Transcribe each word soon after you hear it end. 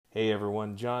Hey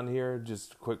everyone, John here.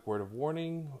 Just a quick word of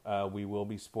warning. We will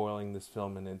be spoiling this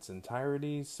film in its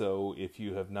entirety, so if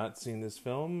you have not seen this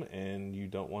film and you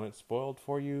don't want it spoiled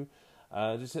for you,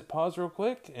 just hit pause real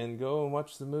quick and go and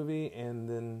watch the movie and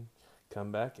then come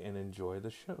back and enjoy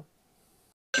the show.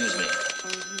 Excuse me.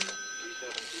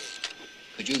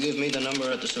 Could you give me the number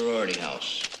at the sorority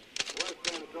house?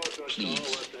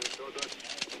 Please.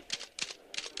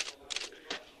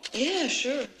 Yeah,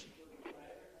 sure.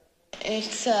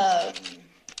 It's,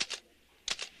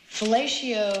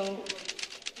 Fellatio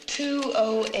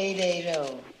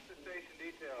 20880.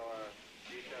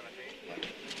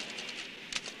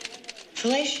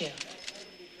 Fellatio.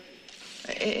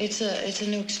 It's a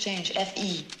new exchange,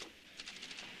 FE.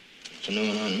 It's a new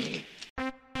one on me.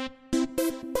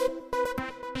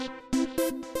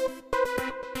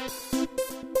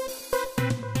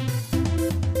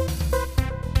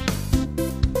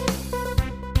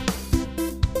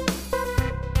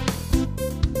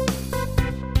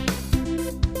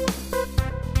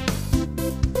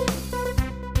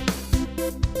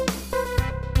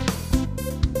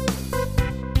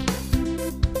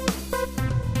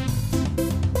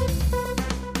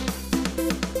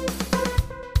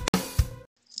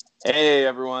 Hey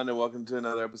everyone, and welcome to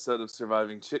another episode of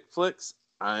Surviving Chick Flicks.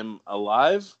 I'm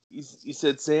alive. You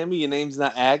said, Sammy, your name's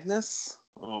not Agnes?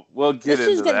 Well, we'll get into that.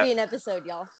 This is going to be an episode,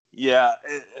 y'all. Yeah,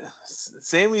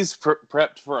 Sammy's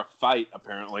prepped for a fight,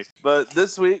 apparently. But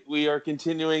this week, we are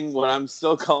continuing what I'm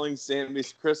still calling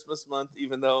Sammy's Christmas month,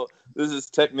 even though this is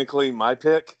technically my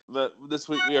pick. But this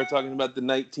week, we are talking about the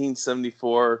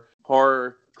 1974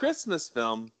 horror Christmas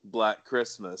film, Black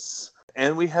Christmas.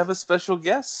 And we have a special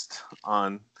guest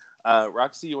on.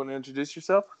 Roxy, you want to introduce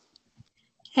yourself?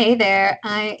 Hey there,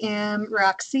 I am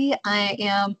Roxy. I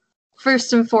am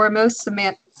first and foremost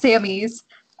Sammy's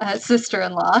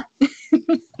sister-in-law.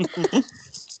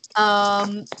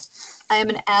 I am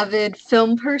an avid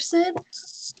film person,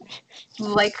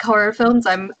 like horror films.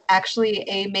 I'm actually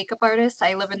a makeup artist.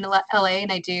 I live in LA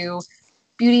and I do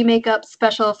beauty makeup,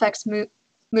 special effects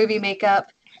movie makeup.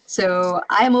 So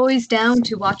I'm always down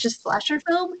to watch a slasher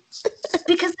film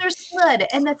because there's blood,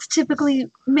 and that's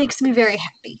typically makes me very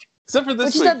happy. Except for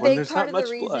this Which week, is a when big there's part not of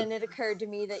the much reason blood. it occurred to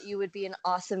me that you would be an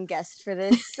awesome guest for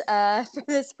this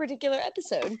particular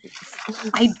episode.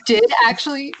 I did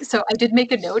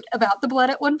make a note about the blood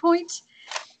at one point,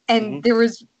 and there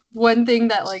was one thing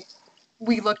that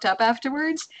we looked up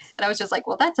afterwards, and I was just like,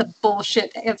 well, that's a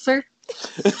bullshit answer.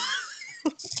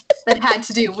 That had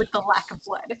to do with the lack of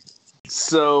blood.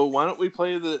 So why don't we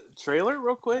play the trailer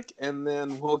real quick, and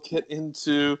then we'll get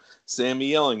into Sammy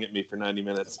yelling at me for 90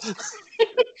 minutes.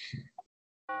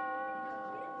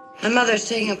 My mother's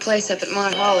taking a place up at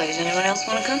Mont Holly's. Anyone else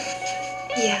want to come?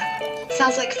 Yeah,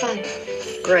 sounds like fun.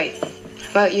 Great.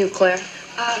 How about you, Claire?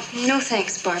 No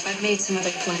thanks, Barb. I've made some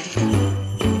other plans.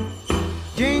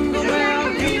 Jingle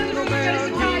bell, jingle bell,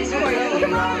 jingle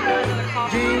bell,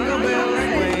 jingle bells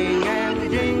swing and the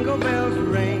jingle bells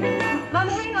ring. Mom,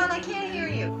 hang on, I can't hear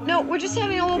you. No, we're just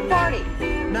having a little party.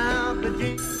 Now the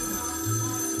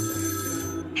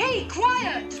Hey,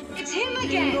 quiet! It's him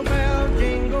again!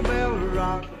 jingle bell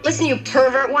rock. Listen, you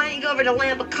pervert, why don't you go over to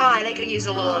Lambakai? They could use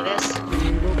a little of this.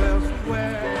 Jingle bells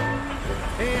square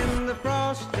in the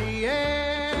frosty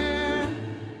air.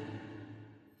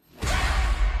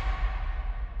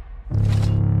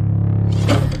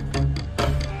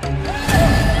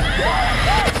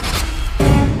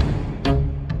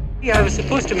 Yeah, I was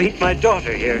supposed to meet my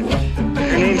daughter here.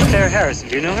 Her name's Claire Harrison.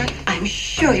 Do you know her? I'm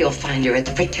sure you'll find her at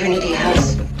the fraternity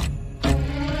house.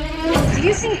 Have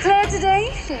you seen Claire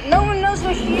today? No one knows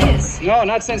where she is. No,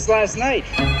 not since last night.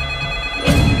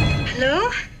 Hello?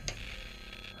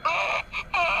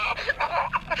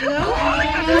 Hello?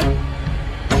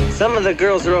 Some of the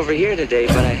girls are over here today,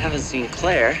 but I haven't seen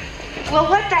Claire. Well,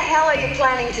 what the hell are you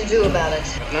planning to do about it?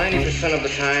 90% of the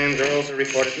time, girls are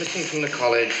reported missing from the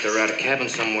college. They're at a cabin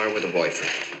somewhere with a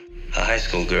boyfriend. A high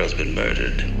school girl's been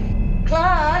murdered.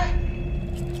 Claude?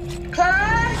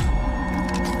 Claude?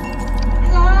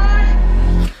 Claude?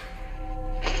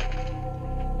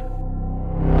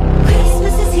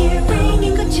 Christmas is here,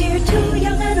 bringing good cheer to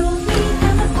young and old, wee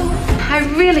and old. I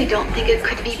really don't think it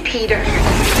could be Peter.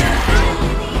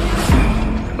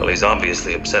 Well, he's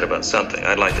obviously upset about something.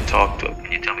 I'd like to talk to him.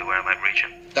 Can you tell me where I might reach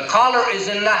him? The caller is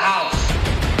in the house.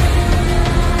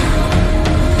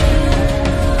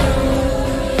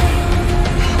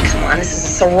 Come on, this is a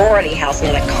sorority house,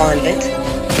 not a convent.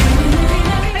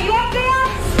 Are you up there?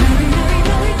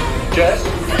 Jess?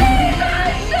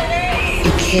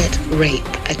 You can't rape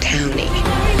a townie.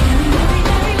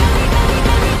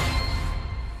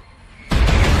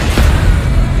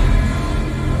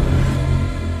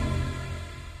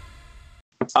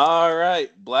 All right,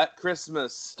 Black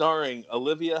Christmas, starring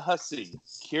Olivia Hussey,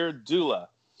 Keir Dula,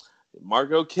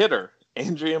 Margot Kidder,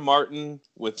 Andrea Martin,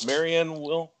 with Marianne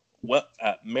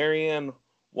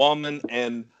Wallman,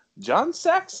 and John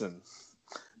Saxon,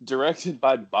 directed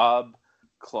by Bob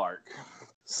Clark.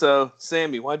 So,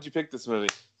 Sammy, why'd you pick this movie?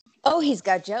 Oh, he's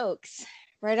got jokes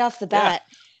right off the bat.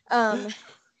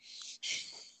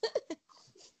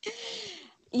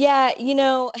 Yeah,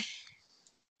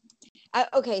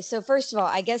 okay, so first of all,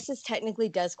 I guess this technically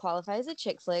does qualify as a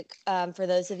chick flick. For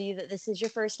those of you that this is your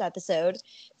first episode,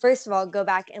 first of all, go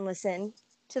back and listen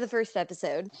to the first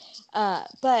episode.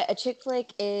 But a chick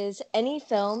flick is any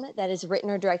film that is written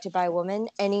or directed by a woman,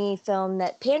 any film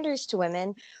that panders to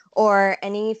women, or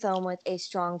any film with a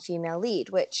strong female lead,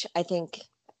 which I think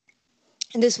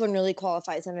this one really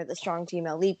qualifies under the strong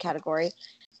female lead category.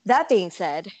 That being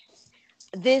said,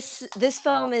 this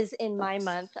film is in my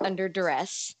month under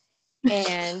duress.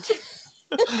 And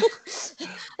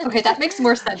okay, that makes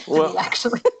more sense to me,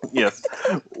 actually. Yes.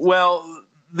 Well,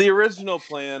 the original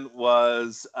plan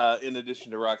was, in addition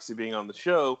to Roxy being on the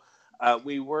show,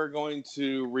 we were going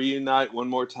to reunite one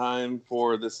more time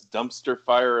for this dumpster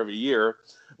fire of a year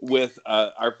with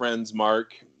our friends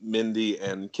Mark, Mindy,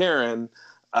 and Karen,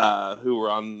 who were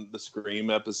on the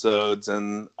Scream episodes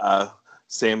and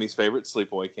Sammy's favorite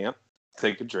Sleepaway Camp.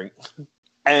 Take a drink.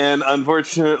 And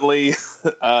unfortunately,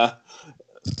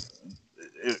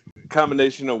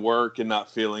 combination of work and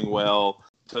not feeling well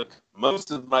took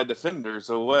most of my defenders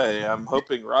away. I'm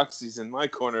hoping Roxy's in my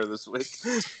corner this week.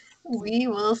 We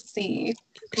will see.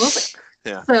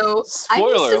 Yeah. So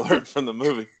spoiler alert from the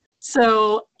movie.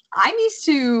 So I'm used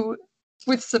to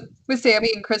with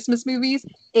Sammy and Christmas movies,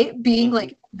 it being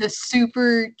like the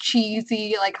super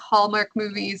cheesy like Hallmark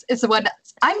movies is the one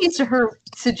I'm used to her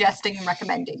suggesting and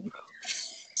recommending.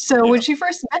 So when she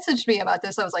first messaged me about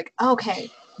this, I was like,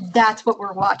 okay, that's what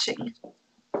we're watching.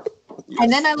 Yes.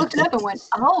 And then I looked it up and went,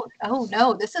 oh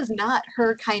no, this is not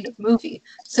her kind of movie.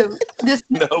 So this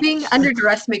being under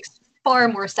duress makes far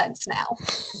more sense now.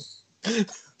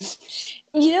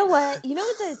 You know what?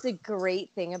 That's a great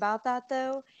thing about that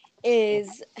though,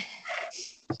 is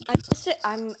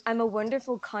I'm a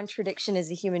wonderful contradiction as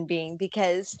a human being,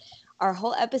 because our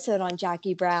whole episode on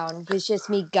Jackie Brown was just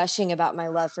me gushing about my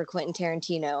love for Quentin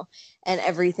Tarantino and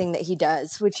everything that he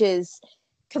does, which is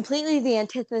completely the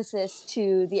antithesis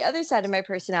to the other side of my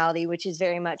personality, which is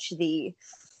very much the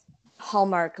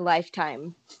Hallmark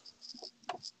Lifetime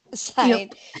side.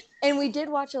 Yep. And we did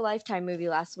watch a Lifetime movie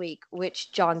last week,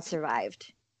 which John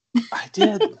survived. I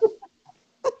did.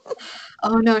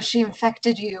 Oh no, she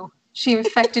infected you. She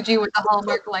infected you with the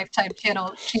Hallmark Lifetime channel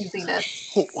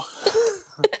cheesiness.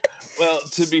 Well,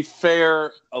 to be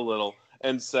fair a little,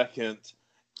 and second,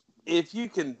 if you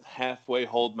can halfway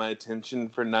hold my attention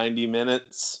for 90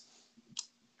 minutes,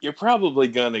 you're probably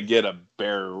going to get a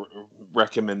bare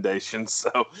recommendation.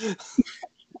 So,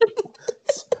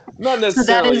 not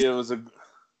necessarily it was a...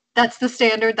 That's the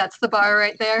standard. That's the bar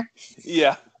right there.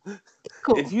 Yeah.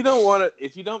 Cool. If you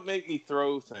don't make me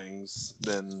throw things,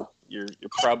 then you're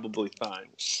probably fine.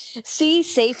 See,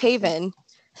 safe haven.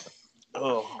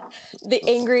 Oh. The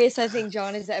angriest I think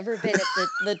John has ever been at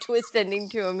the twist ending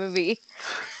to a movie.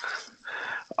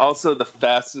 Also, the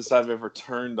fastest I've ever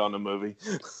turned on a movie.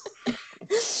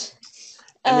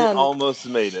 And it almost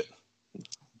made it.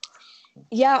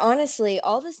 Yeah, honestly,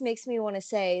 all this makes me want to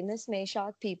say, and this may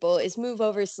shock people, is move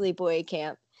over Sleepaway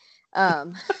Camp.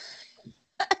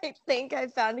 I think I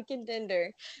found a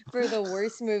contender for the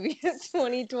worst movie of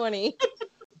 2020.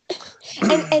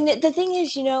 And the thing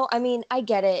is, I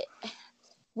get it.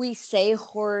 We say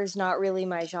horror's not really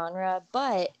my genre,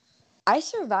 but I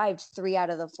survived 3 out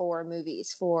of the 4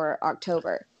 movies for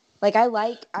October. Like I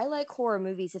like horror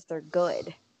movies if they're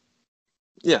good.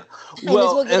 Yeah. And as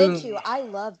we'll get into, I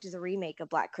loved the remake of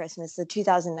Black Christmas, the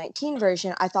 2019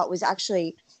 version. I thought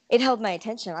it held my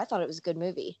attention. I thought it was a good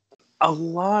movie.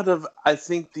 I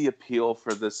think the appeal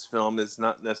for this film is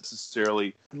not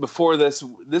necessarily, before this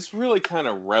really kind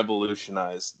of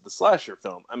revolutionized the slasher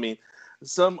film. I mean,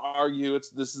 some argue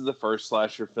this is the first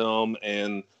slasher film,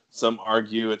 and some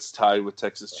argue it's tied with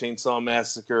Texas Chainsaw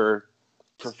Massacre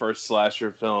for first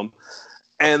slasher film.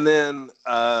 And then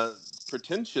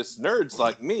pretentious nerds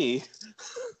like me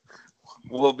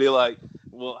we'll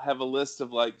have a list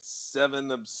of like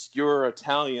 7 obscure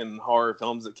Italian horror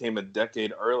films that came a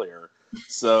decade earlier.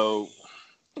 So,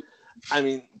 I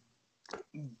mean,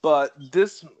 but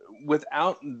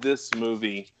without this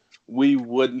movie, we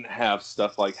wouldn't have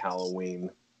stuff like Halloween.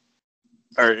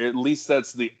 Or at least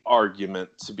that's the argument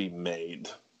to be made.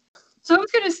 So I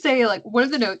was going to say, like, one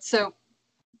of the notes. So,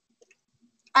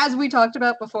 as we talked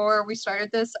about before we started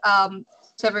this,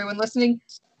 to everyone listening,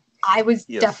 I was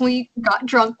Yes. definitely got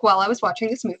drunk while I was watching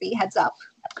this movie, heads up.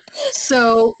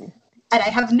 So, and I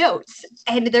have notes,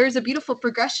 and there's a beautiful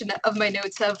progression of my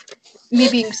notes of me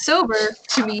being sober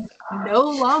to me no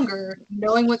longer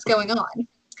knowing what's going on.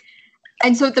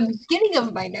 And so at the beginning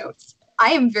of my notes,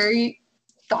 I am very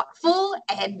thoughtful,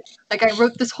 and like I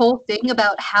wrote this whole thing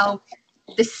about how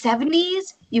the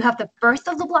 70s, you have the birth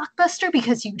of the blockbuster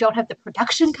because you don't have the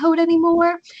production code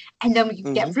anymore, and then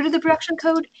you get rid of the production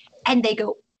code, and they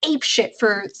go apeshit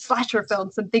for slasher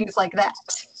films and things like that.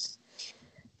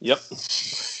 Yep.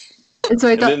 And so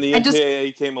I And thought, then the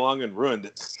MPAA came along and ruined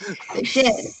it. They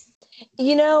did.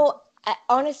 You know,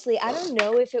 honestly, I don't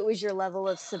know if it was your level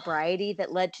of sobriety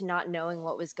that led to not knowing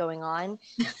what was going on,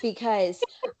 because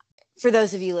for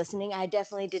those of you listening, I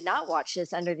definitely did not watch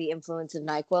this under the influence of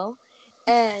NyQuil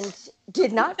and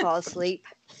did not fall asleep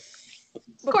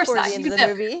Of course before not. the end You of the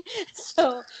never. movie.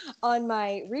 So on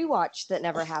my rewatch that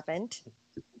never happened,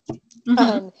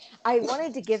 Mhm. I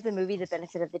wanted to give the movie the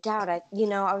benefit of the doubt. I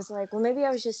was like, well, maybe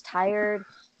I was just tired.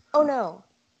 Oh no.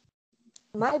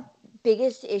 My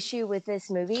biggest issue with this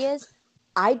movie is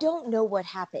I don't know what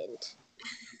happened.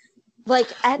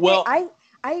 Like I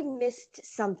missed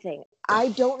something. I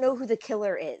don't know who the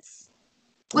killer is.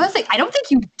 Well, I was like, I don't think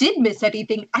you did miss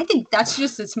anything. I think that's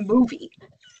just this movie.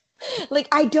 Like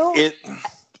I don't. It.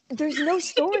 There's no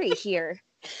story here.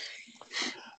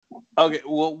 Okay,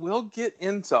 well, we'll get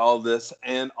into all this,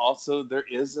 and also there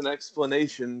is an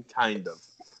explanation, kind of.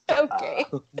 Okay.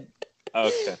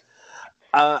 Okay.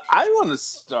 I want to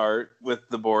start with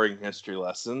the boring history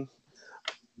lesson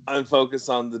and focus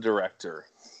on the director.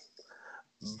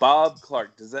 Bob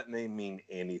Clark, does that name mean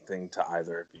anything to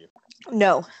either of you?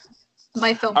 No.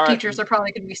 My film All right. teachers are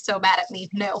probably going to be so mad at me.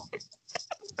 No.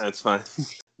 That's fine.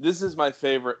 This is my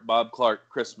favorite Bob Clark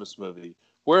Christmas movie.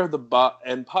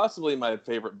 And possibly my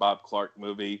favorite Bob Clark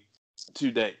movie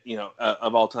to date,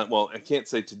 of all time. Well, I can't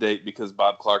say to date because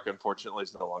Bob Clark, unfortunately,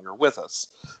 is no longer with us.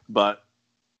 But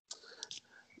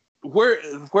where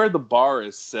the bar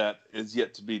is set is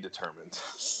yet to be determined.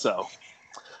 So,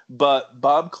 but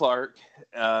Bob Clark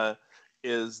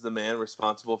is the man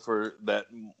responsible for that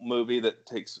movie that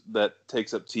takes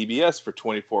up TBS for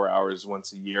 24 hours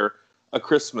once a year, A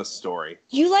Christmas Story.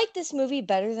 You like this movie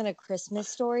better than A Christmas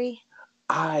Story?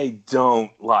 I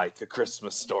don't like A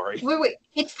Christmas Story. Wait.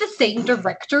 It's the same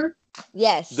director?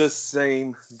 Yes. The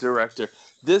same director.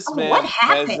 This man what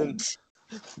happened?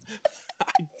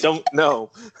 I don't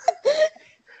know.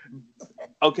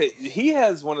 Okay, he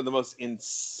has one of the most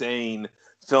insane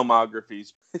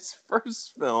filmographies. His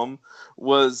first film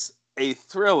was a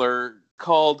thriller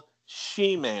called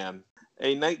She-Man,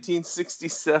 a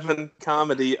 1967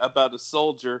 comedy about a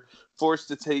soldier forced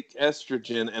to take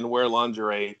estrogen and wear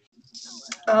lingerie.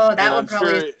 Oh, that And one I'm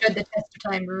probably sure stood the test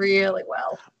of time really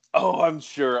well. I'm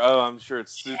sure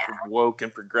it's super woke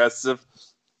and progressive.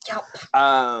 Yep.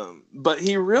 But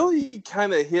he really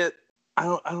kind of hit, I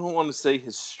don't want to say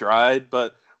his stride,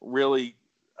 but really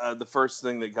the first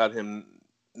thing that got him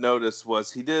noticed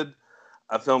was he did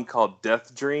a film called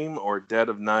Death Dream or Dead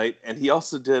of Night, and he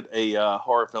also did a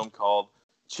horror film called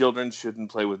Children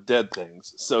Shouldn't Play with Dead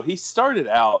Things. So he started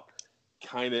out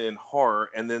kind of in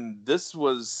horror, and then this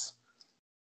was,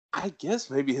 I guess,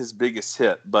 maybe his biggest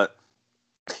hit, but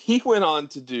he went on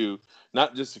to do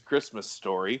not just A Christmas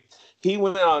Story, he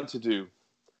went on to do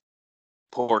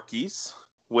Porky's,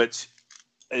 which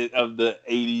of the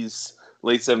 80s,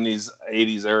 late 70s,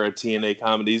 80s era TNA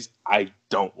comedies, I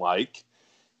don't like.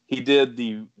 He did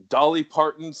the Dolly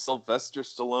Parton, Sylvester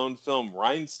Stallone film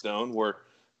Rhinestone, where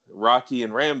Rocky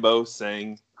and Rambo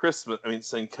sang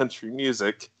country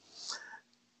music.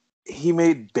 He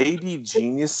made Baby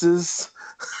Geniuses.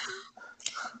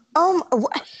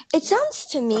 It sounds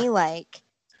to me like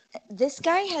this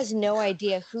guy has no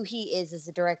idea who he is as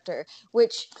a director,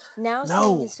 which now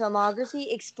seeing his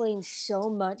filmography explains so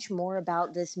much more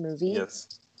about this movie.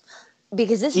 Yes.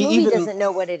 Because this movie doesn't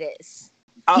know what it is.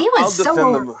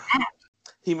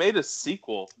 He made a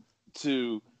sequel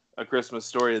to A Christmas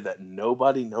Story that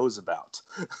nobody knows about.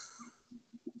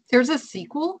 There's a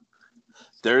sequel?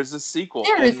 There's a sequel.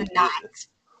 There is not.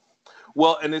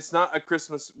 And it's not a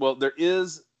Christmas. Well, there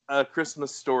is A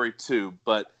Christmas Story 2,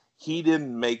 but he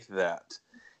didn't make that.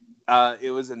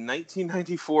 It was a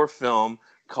 1994 film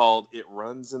called It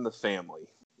Runs in the Family.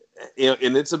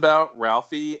 And it's about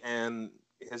Ralphie and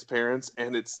his parents,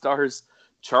 and it stars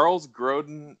Charles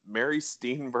Grodin, Mary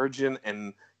Steenburgen,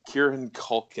 and Kieran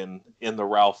Culkin in the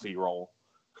Ralphie role.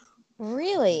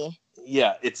 Really?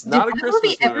 Yeah, it's not a Christmas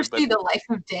movie. Did ever see the life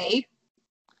of day?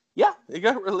 Yeah, it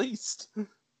got released.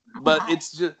 But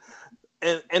it's just,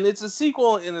 And it's a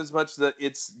sequel in as much that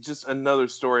it's just another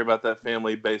story about that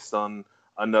family based on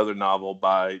another novel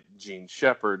by Gene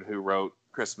Shepard, who wrote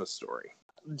Christmas Story.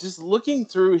 Just looking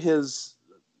through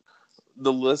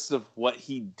the list of what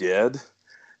he did,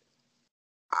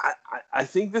 I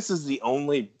think this is the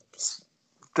only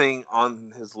thing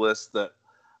on his list that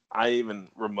I even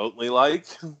remotely like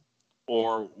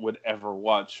or would ever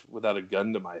watch without a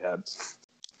gun to my head.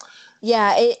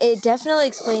 Yeah, it definitely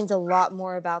explains a lot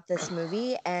more about this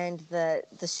movie and the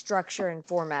structure and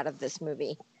format of this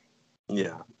movie.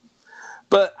 Yeah.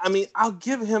 But, I mean, I'll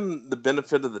give him the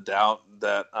benefit of the doubt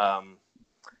that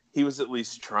he was at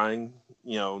least trying,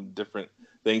 different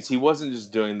things. He wasn't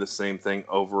just doing the same thing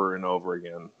over and over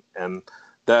again. And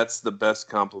that's the best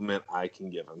compliment I can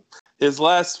give him. His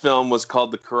last film was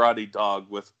called The Karate Dog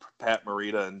with Pat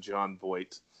Morita and John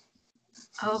Voight.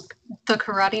 Oh, The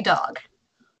Karate Dog.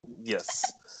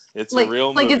 Yes. It's a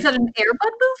real movie. Like, is that an Air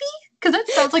Bud movie? Because that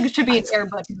sounds like it should be an Air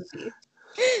Bud movie.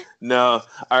 No.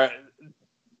 All right.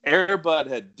 Air Bud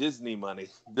had Disney money.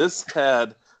 This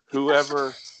had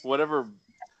whatever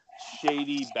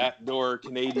shady backdoor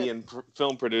Canadian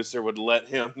film producer would let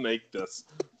him make this.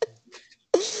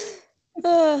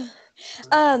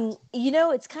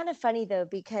 It's kind of funny though,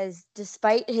 because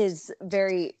despite his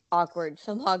very awkward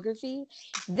filmography,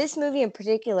 this movie in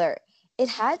particular, it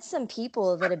had some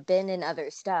people that have been in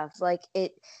other stuff. Like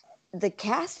the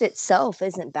cast itself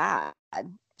isn't bad.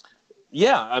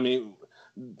 Yeah, I mean,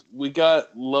 we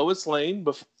got Lois Lane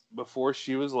before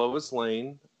she was Lois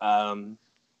Lane.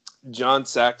 John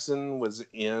Saxon was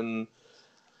in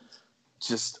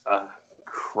just a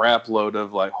crap load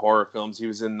of like horror films. He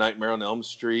was in Nightmare on Elm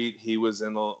Street. He was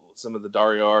in some of the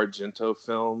Dario Argento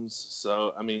films.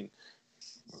 So, I mean,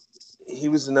 he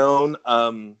was known.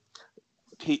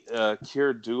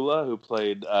 Keir Dula, who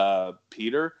played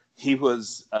Peter, he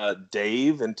was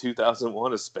Dave in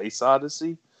 2001: A Space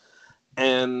Odyssey.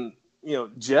 And,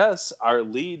 Jess, our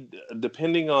lead,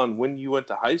 depending on when you went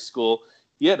to high school,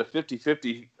 you had a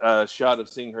 50-50 shot of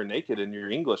seeing her naked in your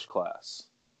English class.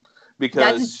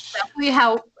 Because that's exactly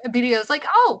how immediately I was like,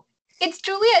 oh, it's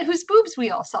Juliet, whose boobs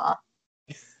we all saw.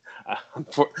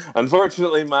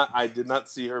 Unfortunately, I did not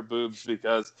see her boobs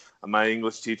because my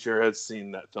English teacher has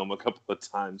seen that film a couple of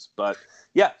times. But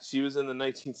yeah, she was in the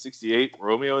 1968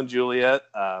 Romeo and Juliet.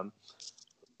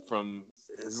 From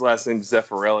his last name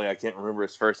Zeffirelli, I can't remember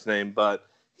his first name, but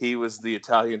he was the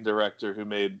Italian director who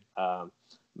made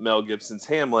Mel Gibson's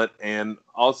Hamlet, and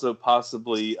also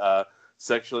possibly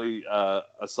sexually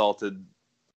assaulted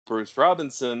Bruce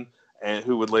Robinson, and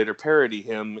who would later parody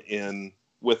him in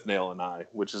With Nail and I,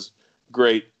 which is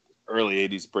great early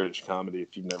 80s British comedy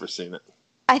if you've never seen it.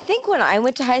 I think when I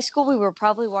went to high school, we were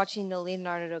probably watching the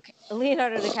Leonardo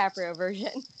DiCaprio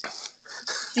version.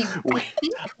 See, I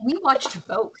think we watched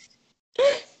both.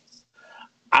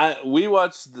 We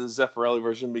watched the Zeffirelli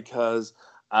version because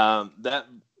the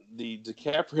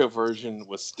DiCaprio version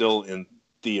was still in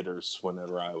theaters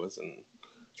whenever I was in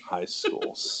high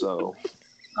school. So,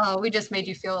 we just made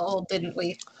you feel old, didn't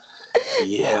we?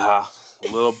 Yeah, a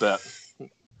little bit.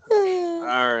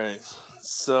 All right.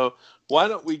 So why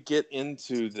don't we get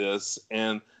into this,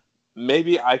 and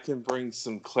maybe I can bring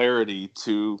some clarity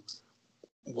to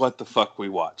what the fuck we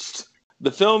watched.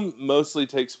 The film mostly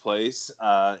takes place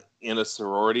in a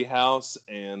sorority house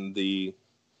and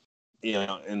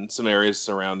in some areas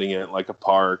surrounding it, like a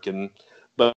park,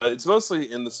 but it's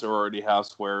mostly in the sorority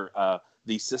house where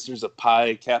the Sisters of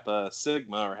Pi Kappa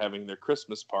Sigma are having their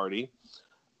Christmas party.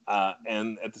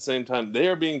 And at the same time, they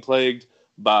are being plagued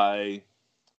by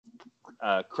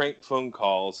crank phone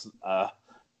calls,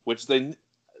 which they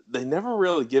never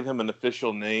really give him an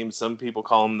official name. Some people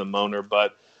call him the Moaner,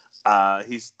 but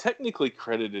he's technically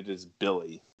credited as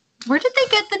Billy. Where did they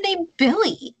get the name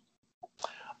Billy?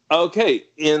 Okay,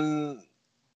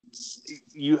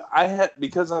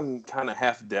 because I'm kind of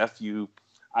half deaf.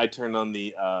 I turned on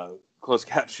the closed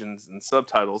captions and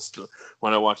subtitles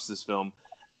when I watched this film,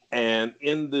 and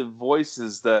in the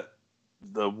voices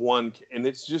and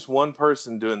it's just one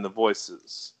person doing the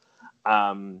voices.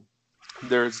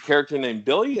 There's a character named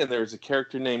Billy and there's a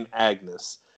character named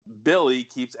Agnes. Billy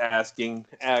keeps asking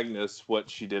Agnes what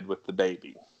she did with the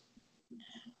baby.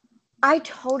 I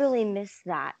totally missed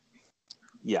that.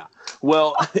 Yeah.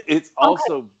 Well, it's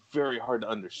also very hard to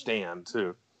understand,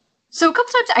 too. So a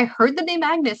couple times I heard the name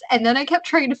Agnes, and then I kept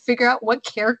trying to figure out what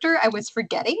character I was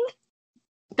forgetting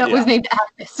that was named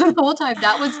Agnes. So the whole time,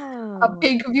 that was a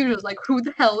big confusion. It was like, who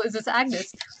the hell is this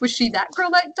Agnes? Was she that girl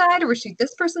that died, or was she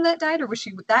this person that died, or was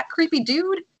she with that creepy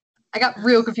dude? I got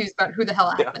real confused about who the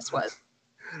hell Agnes was.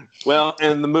 Well,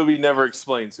 and the movie never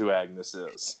explains who Agnes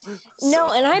is.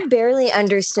 No, and I barely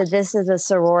understood this as a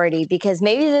sorority because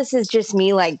maybe this is just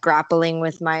me like grappling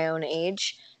with my own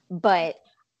age. But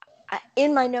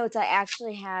in my notes, I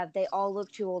actually have they all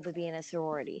look too old to be in a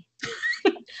sorority.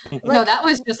 No, that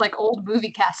was just like old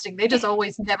movie casting. They just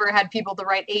always never had people the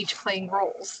right age playing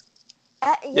roles.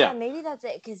 Yeah, maybe that's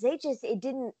it because it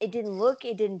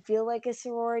didn't feel like a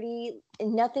sorority.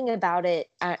 Nothing about it.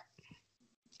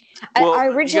 I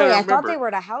originally I thought they were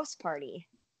at a house party.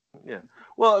 Yeah.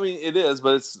 Well, I mean, it is,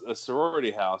 but it's a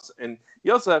sorority house. And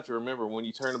you also have to remember, when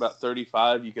you turn about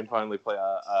 35, you can finally play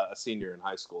a senior in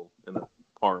high school in a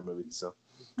horror movie. So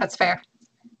that's fair.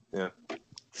 Yeah.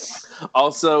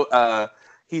 Also,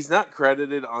 he's not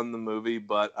credited on the movie,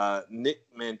 but Nick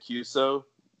Mancuso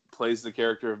plays the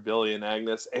character of Billy and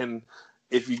Agnes. And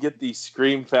if you get the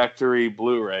Scream Factory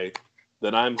Blu-ray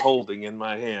that I'm holding in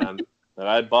my hand that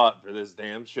I bought for this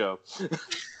damn show,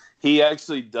 he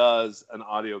actually does an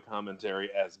audio commentary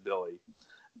as Billy.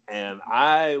 And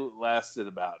I lasted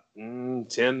about 10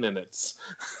 minutes.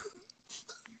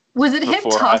 Was it him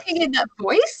talking in that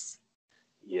voice?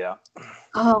 Yeah.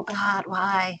 Oh, God,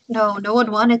 why? No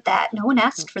one wanted that. No one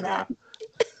asked for that.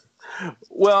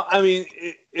 Well, I mean,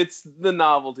 it's the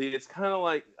novelty. It's kind of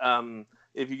like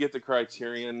if you get the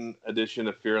Criterion edition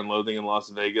of Fear and Loathing in Las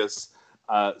Vegas,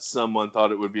 someone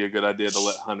thought it would be a good idea to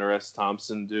let Hunter S.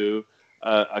 Thompson do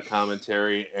a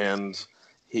commentary, and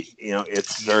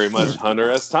it's very much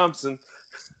Hunter S. Thompson.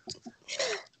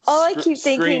 All I keep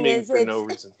thinking is for no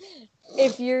reason.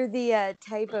 If you're the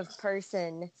type of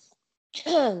person,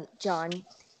 John,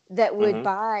 that would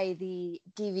buy the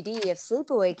DVD of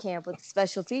Sleepaway Camp with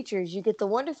special features, you get the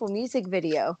wonderful music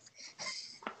video.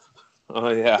 Oh,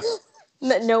 yeah.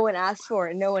 That no one asked for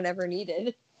and no one ever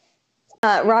needed.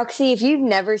 Roxy, if you've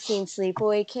never seen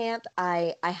Sleepaway Camp,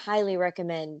 I highly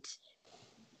recommend.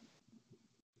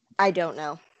 I don't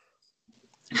know.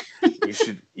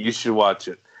 You should watch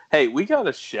it. Hey, we got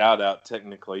a shout out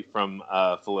technically from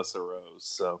Felissa Rose,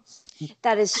 so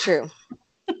that is true.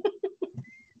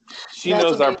 She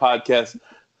knows our podcast.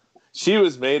 She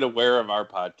was made aware of our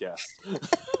podcast.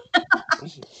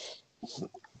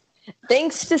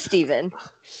 Thanks to Steven.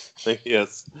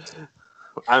 Yes.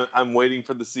 I'm waiting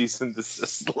for the cease and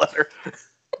desist letter.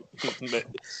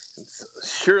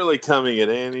 It's surely coming at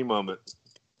any moment.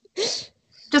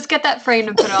 Just get that framed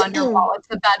and put it on your wall. It's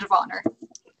a badge of honor.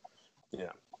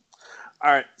 Yeah.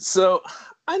 All right. So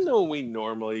I know we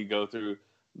normally go through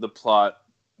the plot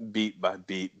beat by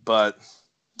beat, but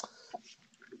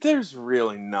there's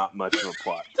really not much of a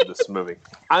plot to this movie.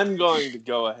 I'm going to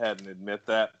go ahead and admit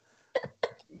that.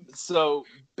 So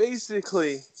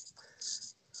basically,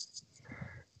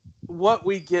 what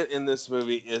we get in this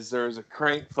movie is there's a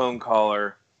crank phone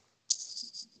caller,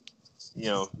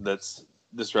 that's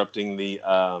disrupting the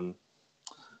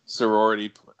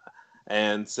sorority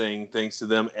and saying things to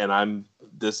them. And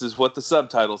this is what the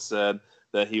subtitle said,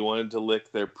 that he wanted to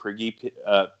lick their pretty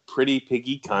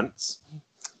piggy cunts.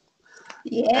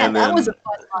 Yeah, that was a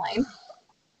fun line.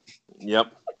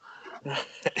 Yep.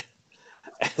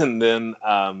 And then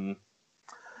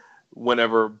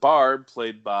whenever Barb,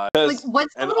 played by... was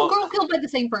the little girl killed by the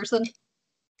same person?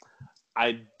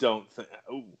 I don't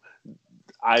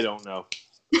know.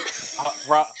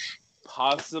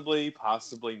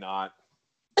 Possibly not.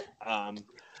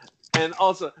 And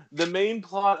also, the main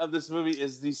plot of this movie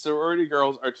is the sorority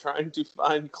girls are trying to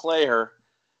find Claire,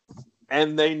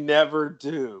 and they never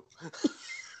do.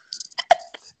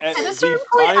 At a certain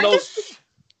point,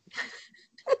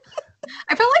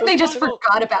 I feel like they just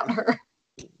forgot about her.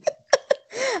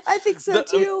 I think so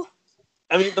too.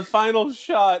 The final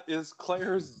shot is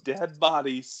Claire's dead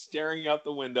body staring out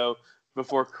the window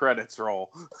before credits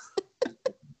roll.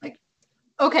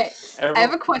 Okay, I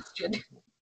have a question.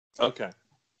 Okay.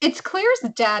 It's Claire's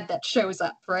dad that shows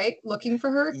up, right? Looking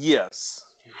for her? Yes.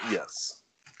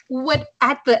 What,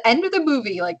 at the end of the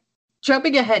movie,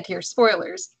 jumping ahead here,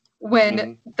 spoilers,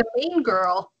 when the main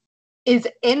girl is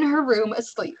in her room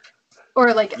asleep, or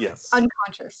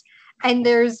unconscious, and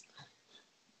is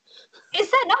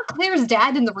that not Claire's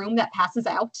dad in the room that passes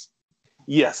out?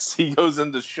 Yes, he goes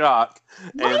into shock,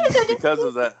 and because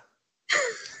of that,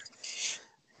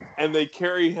 and they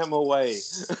carry him away.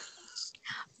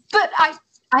 But I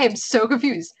am so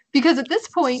confused because at this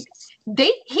point,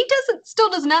 he still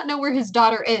does not know where his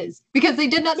daughter is because they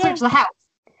did not search the house.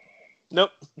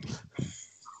 Nope.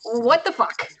 What the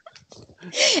fuck?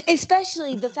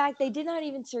 Especially the fact they did not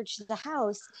even search the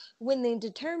house when they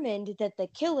determined that the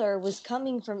killer was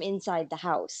coming from inside the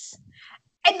house.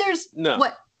 And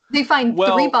they find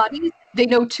 3 bodies, they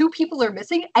know 2 people are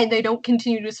missing, and they don't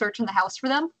continue to search in the house for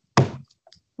them?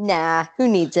 Nah, who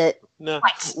needs it? No.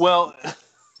 What? Well,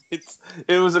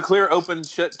 it was a clear, open,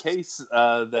 shut case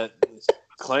that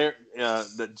Claire,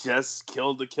 that Jess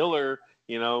killed the killer,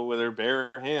 with her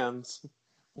bare hands.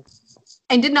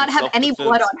 And did not In have any self-defense.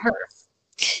 blood on her.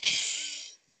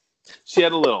 She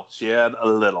had a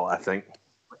little. I think.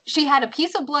 She had a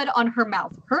piece of blood on her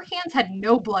mouth. Her hands had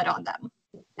no blood on them.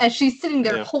 As she's sitting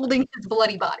there Yeah. holding his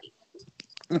bloody body.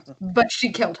 But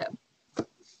she killed him.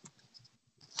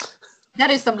 That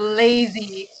is some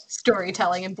lazy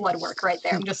storytelling and blood work right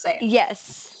there. I'm just saying.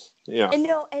 Yes. Yeah. And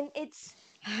no, and it's,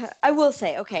 I will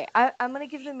say, okay, I'm going to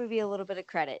give the movie a little bit of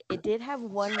credit. It did have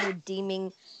one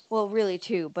redeeming, well, really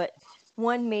two, but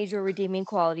one major redeeming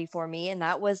quality for me, and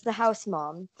that was the house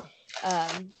mom,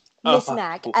 Miss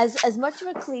Mac. As much of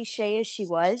a cliche as she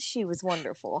was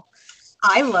wonderful.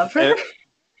 I love her.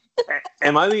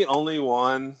 Am I the only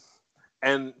one?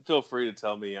 And feel free to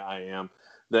tell me I am.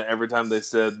 That every time they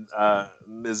said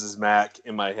Mrs. Mac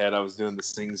in my head, I was doing the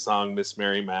sing-song Miss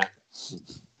Mary Mac.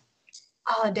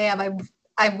 Oh, damn.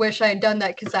 I wish I had done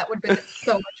that because that would have been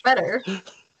so much better.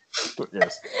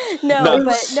 Yes. No,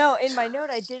 but no, in my note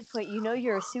I did put,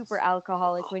 you're a super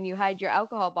alcoholic when you hide your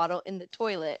alcohol bottle in the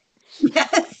toilet.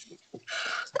 Yes.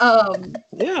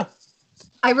 Yeah.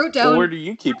 I wrote down. Well, where do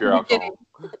you keep your alcohol?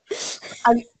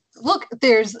 Look,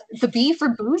 there's the B for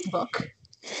booze book.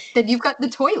 Then you've got the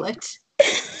toilet.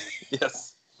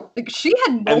 Yes. Like, she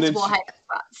had multiple hiding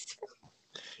spots.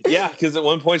 Yeah, because at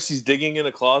one point she's digging in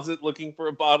a closet looking for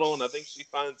a bottle, and I think she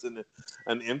finds an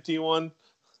empty one.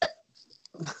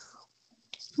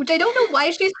 Which I don't know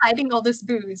why she's hiding all this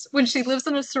booze when she lives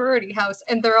in a sorority house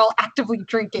and they're all actively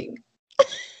drinking.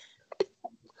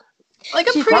 Like,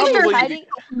 I'm She's pretty sure probably- hiding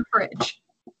in the fridge.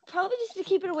 Probably just to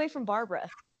keep it away from Barbara.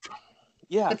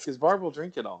 Yeah, because Barb will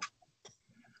drink it all.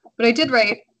 But I did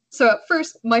write, so at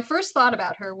first, my first thought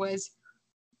about her was,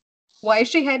 why is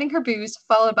she hiding her booze?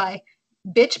 Followed by,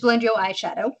 bitch, blend your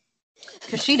eyeshadow.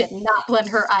 Because she did not blend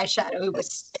her eyeshadow.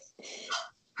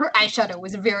 Her eyeshadow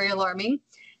was very alarming.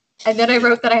 And then I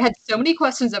wrote that I had so many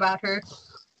questions about her.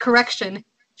 Correction,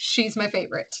 she's my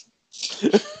favorite.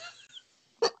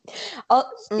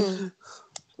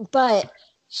 But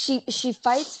she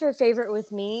fights for favorite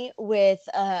with me with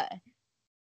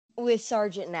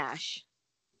Sergeant Nash.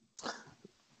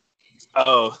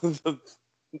 Oh,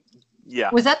 yeah.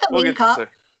 Was that the main cop?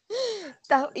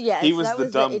 Yes, he was that the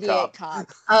was dumb the idiot cop.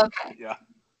 Okay. Yeah.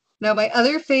 No, my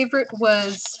other favorite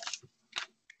was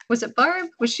it Barb?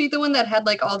 Was she the one that had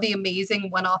like all the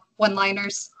amazing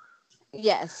one-liners?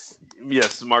 Yes.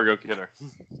 Yes, Margot Kidder.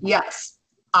 Yes.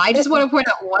 I just want to point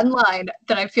out one line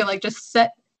that I feel like just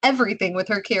set everything with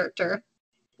her character.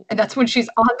 And that's when she's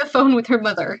on the phone with her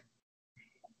mother.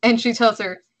 And she tells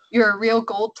her, "You're a real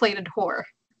gold-plated whore."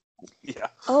 Yeah.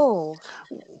 Oh.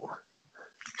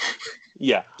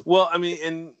 Yeah. Well, I mean,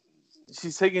 and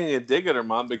she's taking a dig at her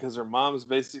mom because her mom is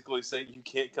basically saying, you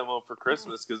can't come home for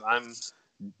Christmas because I'm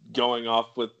going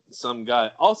off with some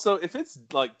guy. Also, if it's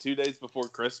like 2 days before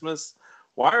Christmas,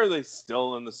 why are they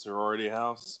still in the sorority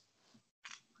house?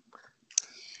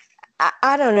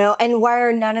 I don't know. And why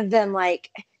are none of them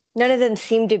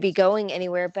seem to be going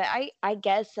anywhere, but I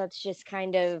guess that's just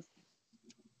kind of,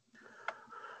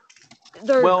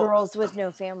 they're girls with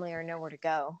no family or nowhere to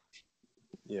go.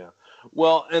 Yeah.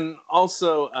 Well, and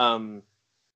also,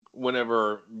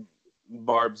 whenever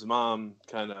Barb's mom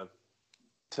kind of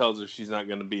tells her she's not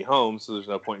going to be home, so there's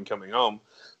no point in coming home,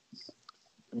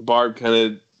 Barb kind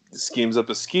of schemes up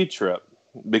a ski trip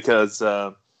because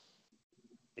that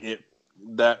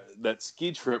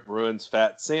ski trip ruins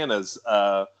Fat Santa's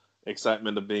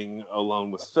excitement of being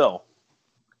alone with Phil,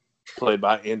 played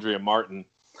by Andrea Martin.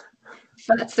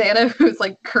 Fat Santa who's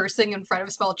like cursing in front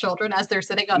of small children as they're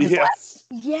sitting on his lap.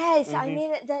 Yes, Mm-hmm. I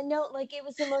made that note. Like, it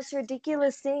was the most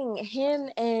ridiculous thing. Him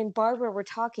and Barbara were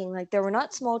talking like there were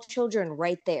not small children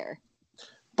right there.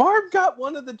 Barb got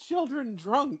one of the children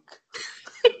drunk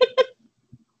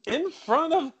in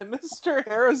front of Mr.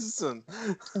 Harrison.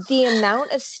 The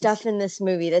amount of stuff in this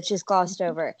movie that's just glossed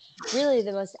over. Really,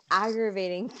 the most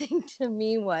aggravating thing to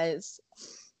me was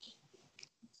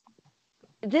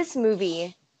this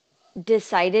movie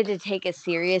decided to take a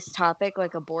serious topic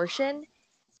like abortion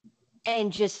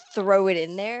and just throw it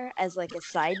in there as like a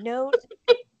side note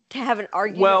to have an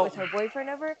argument with her boyfriend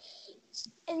over.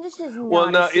 And this is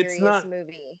not a serious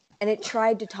movie. And it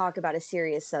tried to talk about a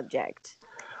serious subject.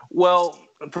 Well,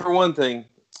 for one thing,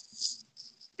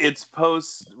 it's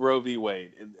post Roe v.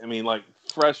 Wade. I mean, like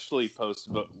freshly post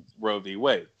Roe v.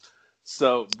 Wade.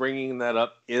 So bringing that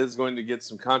up is going to get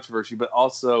some controversy, but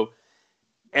also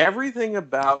everything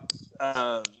about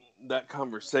that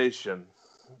conversation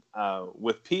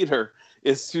with Peter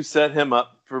is to set him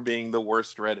up for being the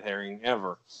worst red herring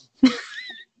ever.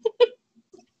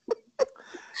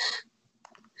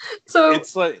 So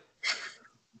It's like,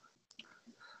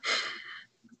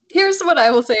 here's what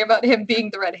I will say about him being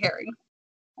the red herring.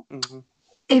 mhm.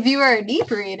 If you are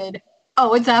inebriated,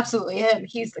 oh, it's absolutely him.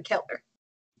 He's the killer.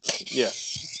 Yeah.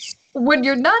 When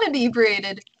you're not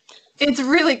inebriated, it's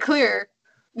really clear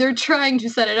they're trying to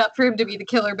set it up for him to be the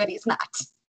killer, but he's not.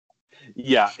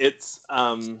 Yeah, it's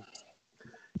kind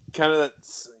of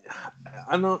that.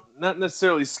 I don't, not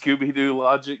necessarily Scooby-Doo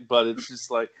logic, but it's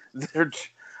just like they're.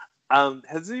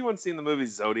 Has anyone seen the movie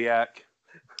Zodiac?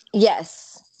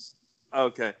 Yes.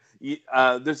 Okay.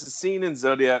 There's a scene in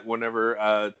Zodiac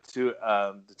whenever two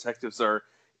detectives are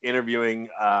interviewing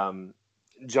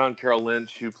John Carroll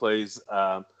Lynch, who plays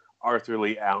Arthur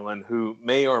Lee Allen, who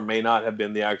may or may not have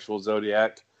been the actual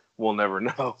Zodiac. We'll never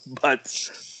know. But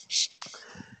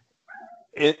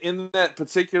in that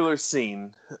particular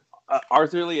scene,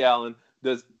 Arthur Lee Allen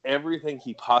does everything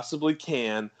he possibly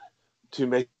can to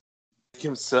make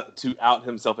himself to out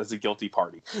himself as a guilty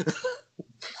party.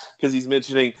 Because he's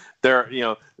mentioning there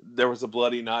was a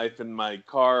bloody knife in my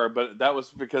car, but that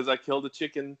was because I killed a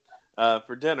chicken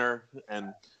for dinner,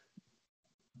 and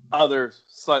other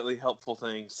slightly helpful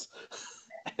things.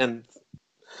 And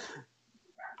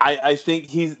I think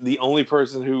he's the only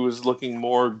person who was looking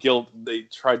more they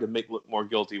tried to make look more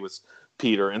guilty was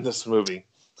Peter in this movie.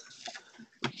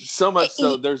 So much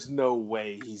so, there's no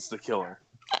way he's the killer.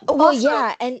 Well, Also-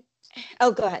 yeah, and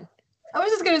go ahead. I was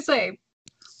just gonna say,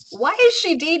 why is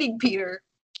she dating Peter?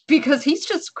 Because he's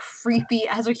just creepy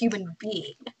as a human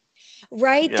being.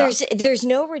 Right? Yeah. There's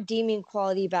no redeeming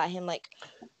quality about him. Like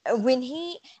when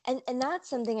he and that's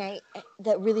something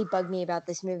that really bugged me about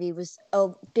this movie was a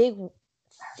big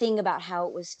thing about how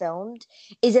it was filmed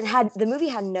is the movie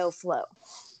had no flow.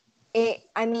 It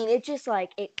just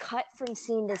like it cut from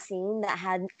scene to scene that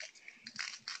had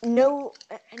no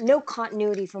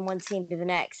continuity from one scene to the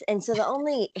next. And so the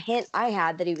only hint I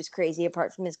had that he was crazy,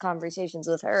 apart from his conversations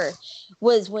with her,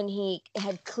 was when he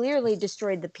had clearly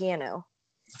destroyed the piano.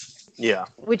 Yeah.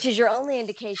 Which is your only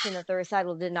indication that the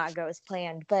recital did not go as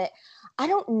planned. But I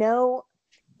don't know,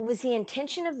 was the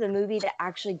intention of the movie to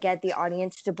actually get the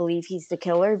audience to believe he's the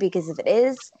killer? Because if it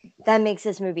is, that makes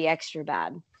this movie extra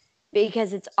bad.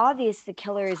 Because it's obvious the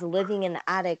killer is living in the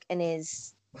attic and the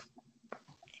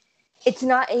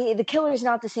killer is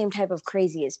not the same type of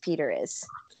crazy as Peter is.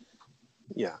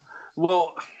 Yeah.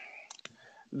 Well,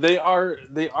 they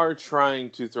are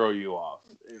trying to throw you off.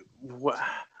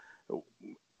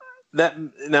 That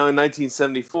now in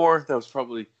 1974, that was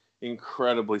probably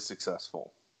incredibly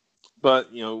successful. But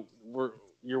you're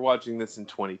watching this in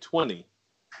 2020,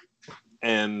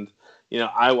 and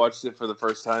I watched it for the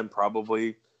first time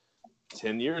probably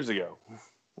 10 years ago,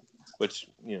 which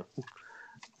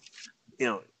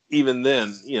even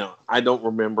then, I don't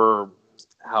remember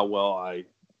how well I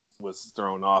was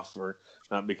thrown off, or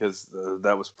not, because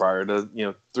that was prior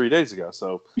to 3 days ago.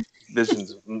 So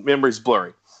memory's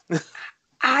blurry.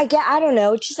 I don't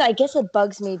know. I guess it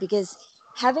bugs me because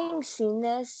having seen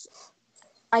this,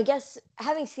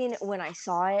 having seen it when I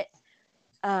saw it,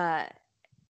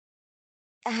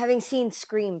 having seen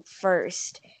Scream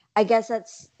first, I guess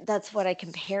that's what I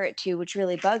compare it to, which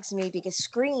really bugs me because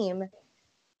Scream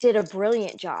did a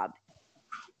brilliant job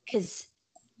because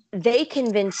they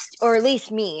convinced, or at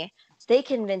least me,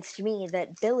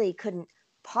 that Billy couldn't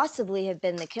possibly have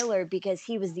been the killer because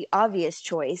he was the obvious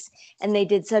choice, and they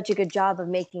did such a good job of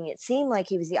making it seem like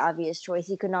he was the obvious choice.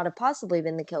 He could not have possibly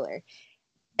been the killer,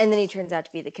 and then he turns out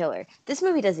to be the killer. This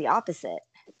movie does the opposite.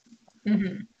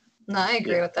 Mm-hmm. No, I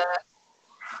agree with that.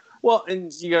 Well,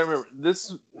 and you gotta remember,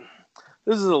 this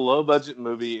is a low budget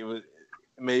movie. It was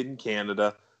made in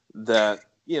Canada. That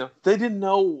they didn't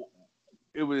know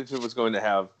if it was going to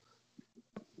have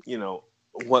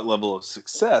what level of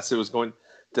success it was going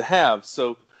to have.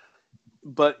 So,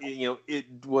 but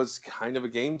it was kind of a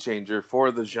game changer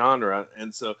for the genre.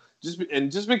 And so just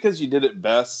because you did it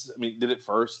did it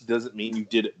first, doesn't mean you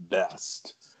did it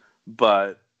best.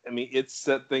 But it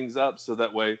set things up so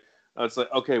that way it's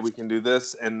like, okay, we can do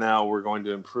this, and now we're going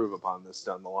to improve upon this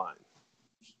down the line.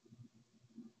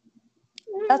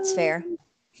 That's fair.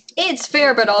 It's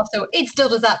fair, but also it still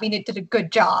does not mean it did a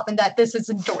good job and that this is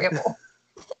enjoyable.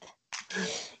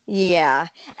 Yeah.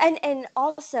 And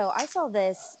also I saw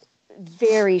this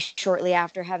very shortly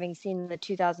after having seen the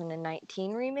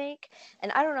 2019 remake.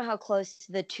 And I don't know how close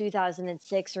to the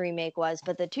 2006 remake was,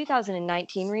 but the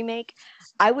 2019 remake,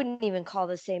 I wouldn't even call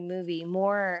the same movie,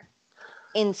 more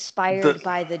inspired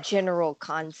by the general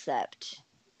concept.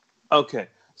 Okay.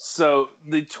 So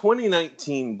the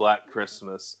 2019 Black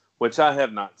Christmas which I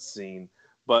have not seen,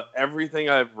 but everything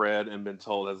I've read and been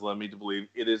told has led me to believe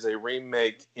it is a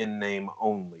remake in name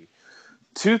only.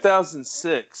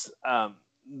 2006,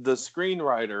 the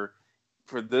screenwriter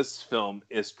for this film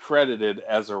is credited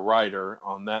as a writer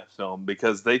on that film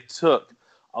because they took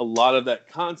a lot of that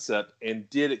concept and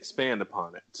did expand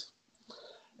upon it.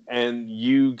 And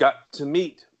you got to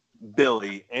meet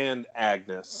Billy and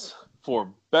Agnes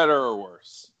for better or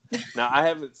worse. Now I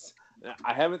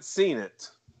haven't seen it,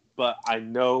 but I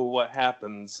know what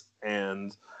happens,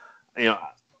 and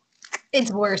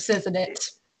it's worse, isn't it?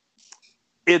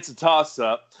 It's a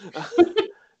toss-up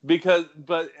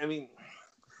but I mean,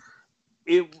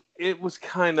 it was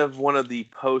kind of one of the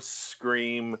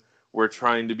post-Scream, we're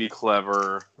trying to be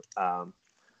clever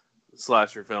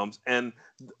slasher films, and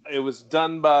it was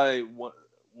done by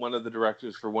one of the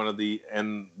directors for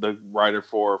and the writer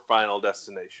for Final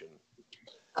Destination.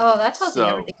 Oh, that tells you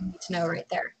everything you need to know right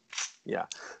there. Yeah.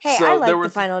 Hey, I like the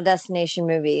Final Destination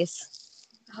movies.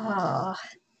 Oh.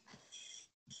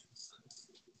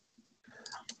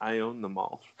 I own them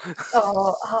all.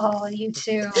 Oh, you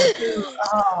too.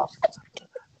 Oh.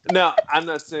 Now, I'm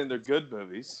not saying they're good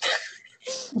movies,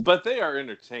 but they are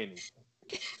entertaining.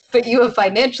 But you have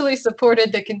financially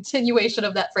supported the continuation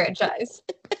of that franchise.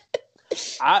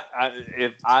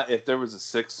 If there was a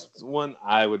sixth one,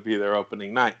 I would be there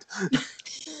opening night.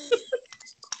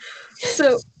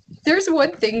 So there's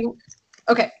one thing.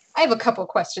 Okay, I have a couple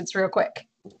questions real quick.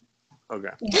 Okay.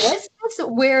 Was this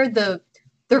where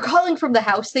they're calling from the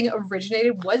house thing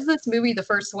originated? Was this movie the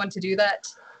first one to do that?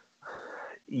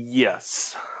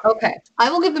 Yes. Okay,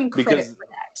 I will give them credit for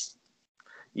that.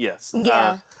 Yes.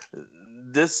 Yeah.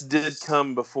 This did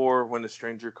come before When a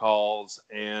Stranger Calls,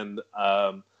 and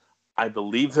I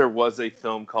believe there was a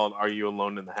film called Are You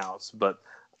Alone in the House? But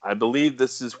I believe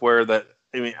this is where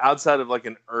outside of like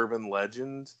an urban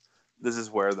legend, this is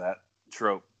where that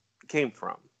trope came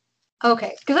from.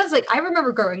 Okay, because that's like, I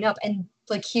remember growing up and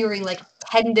like hearing like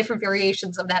 10 different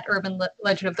variations of that urban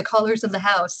legend of the callers in the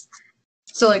house.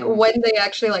 So like when they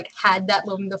actually like had that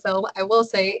moment in the film, I will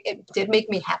say it did make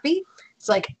me happy. It's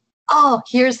like, oh,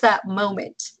 here's that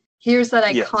moment. Here's that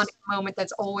iconic moment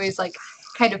that's always like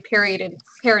kind of parodied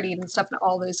and stuff in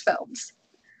all those films.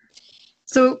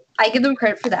 So I give them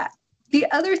credit for that. The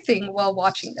other thing while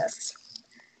watching this,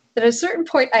 that at a certain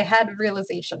point I had a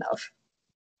realization of.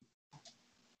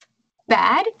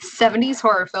 Bad 70s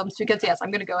horror films, because yes,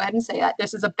 I'm going to go ahead and say that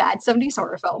this is a bad 70s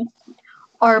horror film,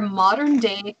 are modern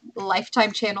day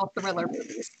Lifetime Channel thriller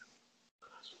movies.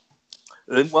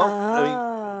 Well, I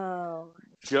mean,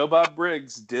 Joe Bob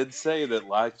Briggs did say that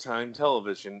Lifetime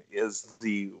Television is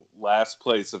the last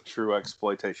place of true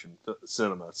exploitation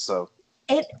cinema. So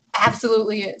it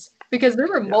absolutely is, because there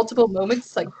were multiple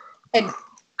moments and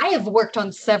I have worked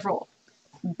on several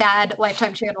bad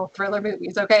Lifetime Channel thriller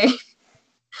movies. Okay,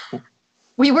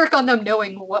 we work on them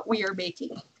knowing what we are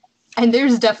making, and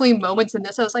there's definitely moments in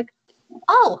this I was like,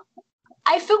 oh,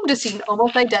 I filmed a scene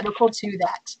almost identical to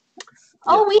that.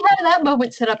 Oh, we had that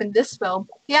moment set up in this film.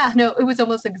 Yeah, no, it was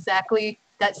almost exactly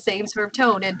that same sort of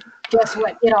tone. And guess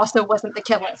what? It also wasn't the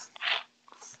killer.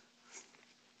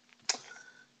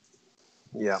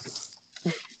 Yeah.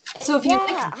 So if you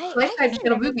think Lifetime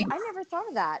Channel movie, I never thought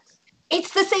of that.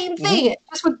 It's the same thing,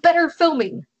 just with better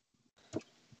filming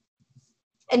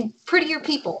and prettier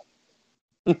people.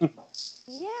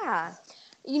 Yeah.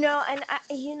 And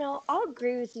I'll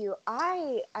agree with you.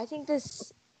 I think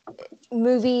this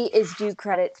movie is due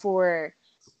credit for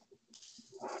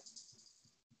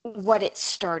what it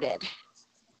started.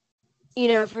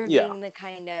 For being the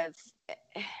kind of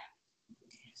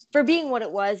for being what it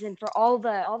was, and for all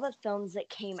the films that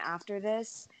came after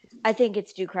this. I think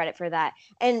it's due credit for that.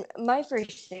 And my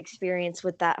first experience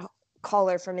with that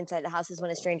caller from Inside the House is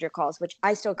When a Stranger Calls, which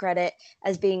I still credit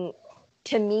as being,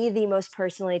 to me, the most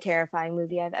personally terrifying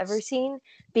movie I've ever seen,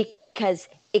 because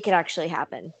it could actually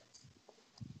happen.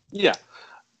 Yeah.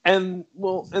 And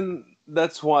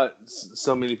that's what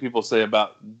so many people say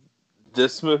about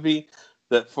this movie,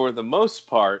 that for the most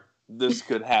part, this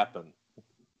could happen.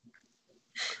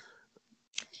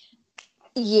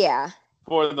 Yeah.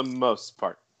 For the most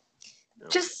part.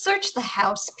 Just search the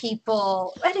house,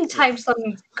 people. Anytime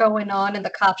something's going on and the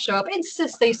cops show up,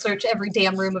 insist they search every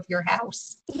damn room of your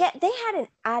house. Yeah, they had an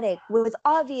attic with,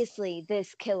 obviously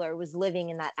this killer was living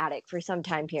in that attic for some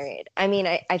time period. I mean,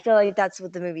 I feel like that's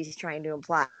what the movie's trying to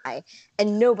imply,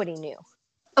 and nobody knew.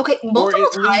 Okay,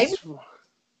 multiple times.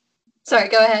 Sorry,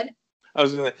 go ahead. I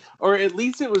was going to, or at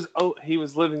least it was, he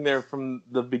was living there from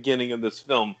the beginning of this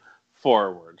film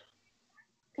forward.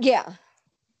 Yeah.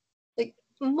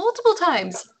 Multiple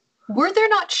times, Were there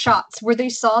not shots where they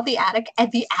saw the attic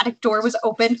and the attic door was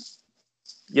open?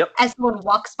 Yep. As someone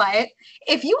walks by it.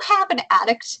 If you have an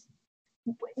attic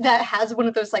that has one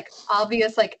of those like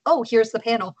obvious like, oh, here's the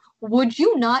panel, would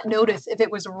you not notice if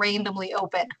it was randomly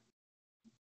open?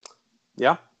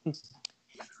 Yeah.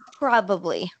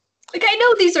 Probably. Like, I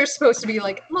know these are supposed to be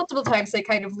like multiple times they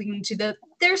kind of lean to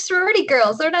they're sorority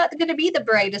girls. They're not going to be the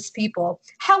brightest people.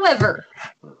 However,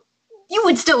 you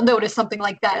would still notice something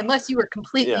like that unless you were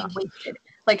completely wasted.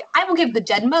 Like, I will give the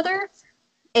den mother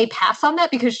a pass on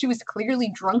that because she was clearly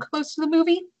drunk most of the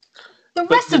movie. The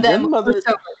rest of them were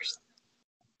sobers.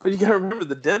 But you gotta remember,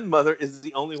 the den mother is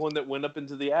the only one that went up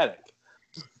into the attic.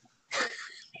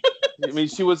 I mean,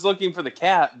 she was looking for the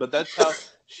cat, but that's how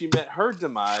she met her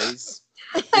demise.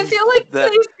 I feel like they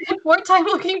spent more time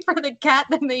looking for the cat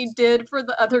than they did for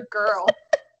the other girl.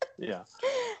 Yeah.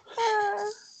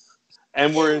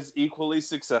 And were as equally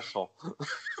successful.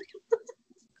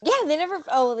 Yeah, they never...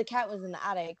 Oh, well, the cat was in the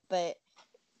attic, but...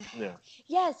 Yeah.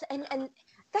 Yes, and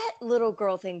that little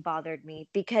girl thing bothered me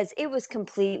because it was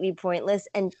completely pointless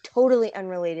and totally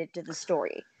unrelated to the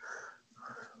story.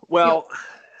 Well,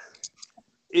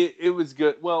 it was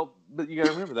good. Well, but you got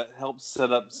to remember that helps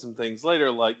set up some things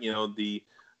later, like, you know, the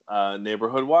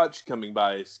neighborhood watch coming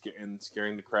by and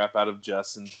scaring the crap out of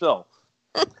Jess and Phil.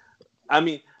 I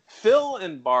mean, Phil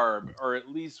and Barb are at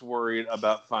least worried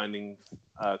about finding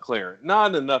Claire.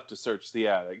 Not enough to search the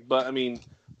attic, but I mean,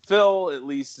 Phil at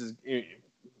least is...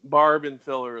 Barb and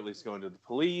Phil are at least going to the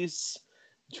police,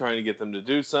 trying to get them to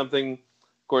do something.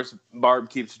 Of course, Barb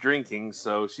keeps drinking,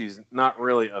 so she's not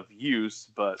really of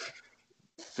use, but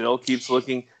Phil keeps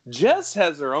looking. Jess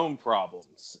has her own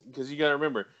problems, because you got to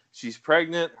remember, she's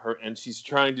pregnant, and she's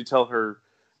trying to tell her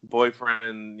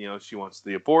boyfriend, you know, she wants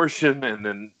the abortion, and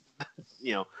then,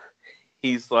 you know,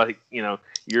 he's like, you know,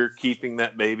 you're keeping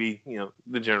that baby, you know,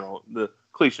 the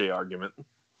cliche argument.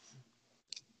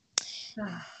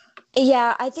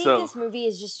 Yeah, I think this movie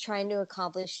is just trying to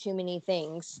accomplish too many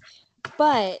things.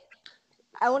 But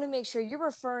I want to make sure you're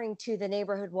referring to the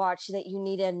neighborhood watch that you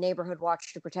need a neighborhood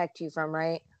watch to protect you from,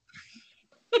 right?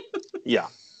 Yeah.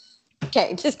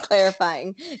 Okay, just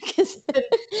clarifying. Because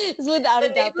without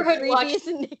a doubt, the previous...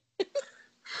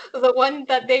 the one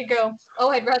that they go, oh,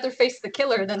 I'd rather face the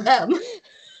killer than them.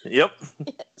 Yep.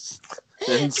 Yes.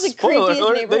 It's the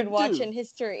creepiest neighborhood watch in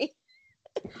history.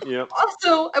 Yep.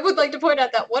 Also, I would like to point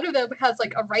out that one of them has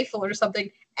like a rifle or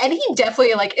something, and he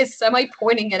definitely like is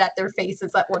semi-pointing it at their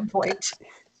faces at one point.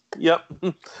 Yep.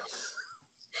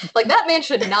 Like, that man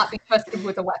should not be trusted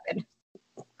with a weapon.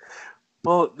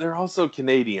 Well, they're also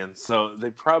Canadian, so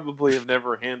they probably have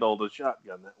never handled a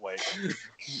shotgun that way.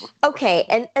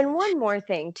 Okay, and one more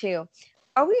thing too.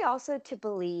 Are we also to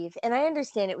believe, and I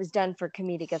understand it was done for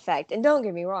comedic effect, and don't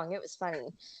get me wrong, it was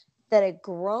funny, that a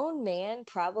grown man,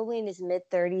 probably in his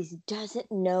mid-30s, doesn't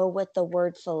know what the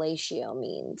word fellatio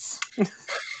means?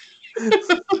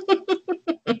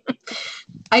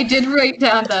 I did write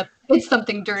down it's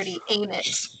something dirty, ain't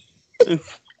it?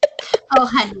 Oh,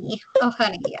 honey,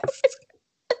 yes.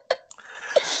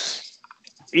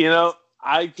 You know,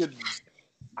 I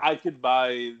could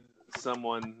buy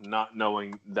someone not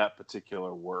knowing that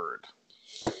particular word.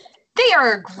 They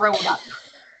are grown up.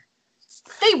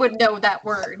 They would know that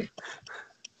word.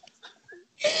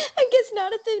 I guess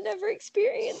not if they've never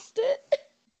experienced it.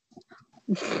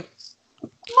 Most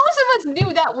of us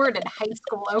knew that word in high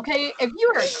school, okay? If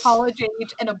you were college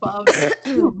age and above,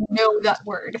 you know that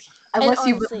word. Unless honestly,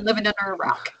 you were living under a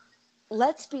rock.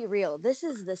 Let's be real. This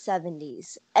is the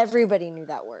 70s. Everybody knew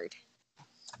that word.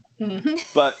 Mm-hmm.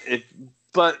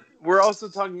 But we're also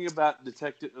talking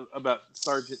about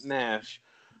Sergeant Nash,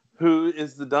 who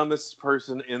is the dumbest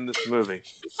person in this movie.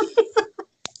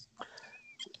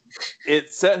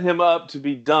 It set him up to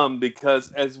be dumb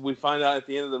because, as we find out at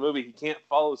the end of the movie, he can't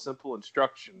follow simple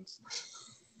instructions.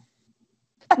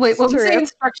 Wait, what was the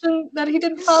instruction that he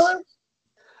didn't follow?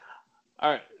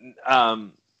 All right.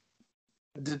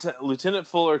 Lieutenant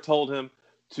Fuller told him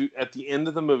at the end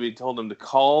of the movie, told him to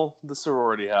call the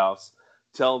sorority house,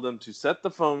 tell them to set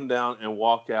the phone down and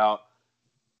walk out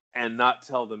and not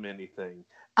tell them anything.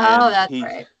 Oh, that's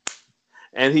right.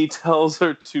 And he tells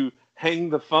her to hang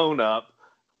the phone up,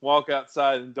 walk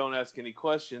outside, and don't ask any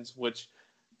questions, which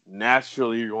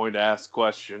naturally you're going to ask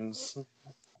questions.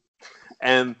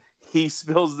 And he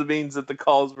spills the beans that the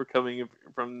calls were coming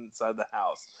from inside the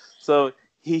house. So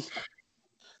he's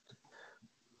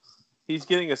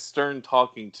getting a stern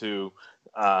talking to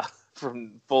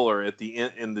from Fuller at the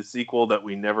end in the sequel that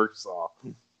we never saw.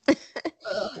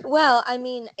 Well, I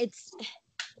mean, it's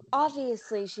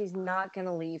obviously she's not going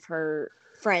to leave her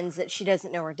friends that she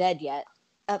doesn't know are dead yet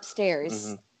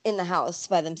upstairs in the house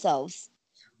by themselves.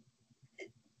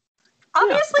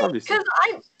 Obviously, because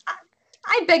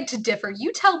I beg to differ.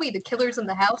 You tell me the killer's in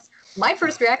the house. My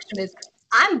first reaction is,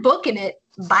 I'm booking it.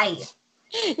 Bye.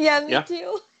 Yeah, me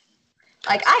too.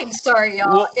 Like, I'm sorry,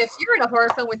 y'all. Well, if you're in a horror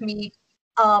film with me,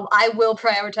 I will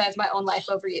prioritize my own life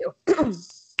over you.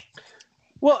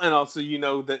 Well, and also, you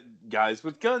know that guys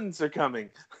with guns are coming.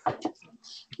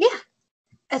 Yeah.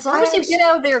 As long as you get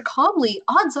out of there calmly,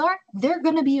 odds are they're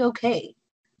going to be okay.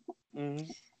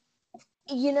 Mm-hmm.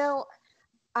 You know,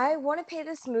 I want to pay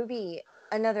this movie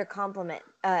another compliment,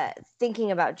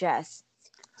 thinking about Jess.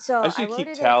 So I should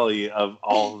keep tally of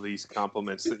all of these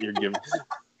compliments that you're giving.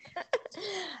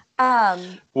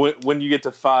 When you get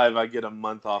to 5, I get a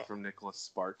month off from Nicholas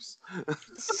Sparks.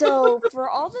 So for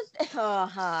all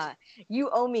the you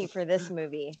owe me for this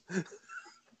movie.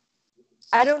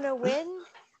 I don't know when,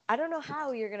 I don't know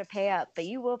how you're gonna pay up, but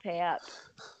you will pay up.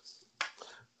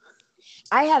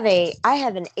 I have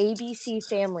an ABC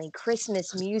Family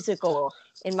Christmas musical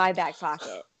in my back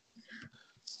pocket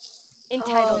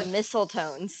entitled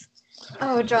Mistletones.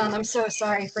 Oh, John, I'm so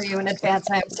sorry for you in advance.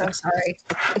 I am so sorry.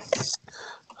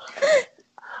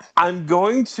 I'm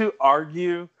going to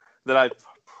argue that I've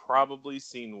probably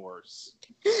seen worse.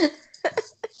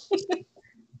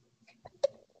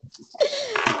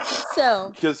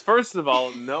 So, because first of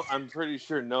all, I'm pretty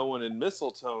sure no one in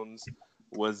Mistletones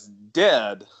was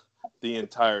dead the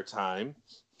entire time.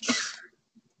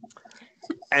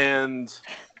 And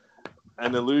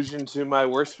an allusion to my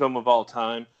worst film of all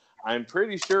time, I'm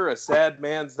pretty sure a sad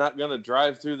man's not going to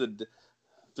drive through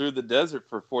the desert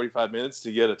for 45 minutes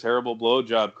to get a terrible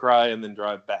blowjob, cry, and then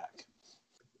drive back.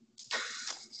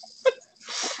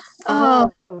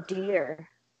 Oh dear.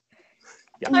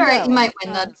 Yeah. All right, you might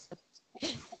win then.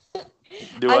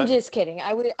 I'm just kidding.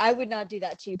 I would not do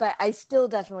that to you, but I still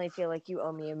definitely feel like you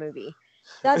owe me a movie.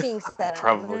 That being said,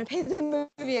 I'm going to pay the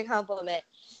movie a compliment.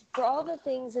 For all the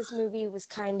things this movie was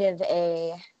kind of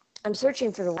I'm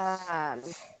searching for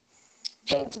the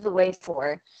paved the way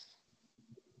for.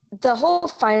 The whole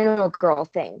final girl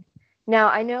thing. Now,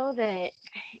 I know that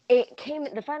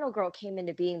the final girl came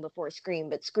into being before Scream,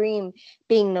 but Scream,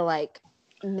 being the like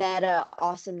meta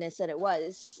awesomeness that it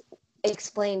was,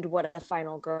 explained what a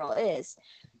final girl is.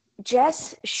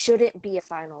 Jess shouldn't be a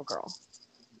final girl,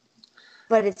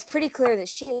 but it's pretty clear that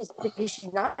she is, because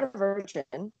she's not a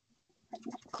virgin,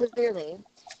 clearly,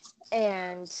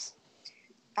 and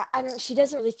I don't. She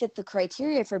doesn't really fit the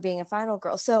criteria for being a final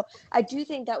girl. So I do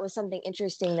think that was something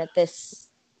interesting that this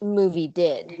movie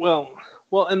did. Well,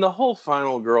 and the whole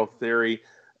final girl theory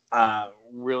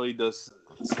really does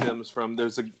stems from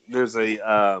there's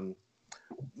a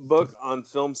book on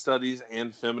film studies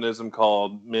and feminism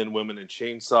called Men, Women, and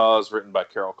Chainsaws, written by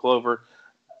Carol Clover.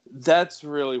 That's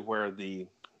really where the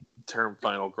term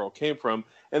final girl came from,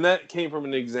 and that came from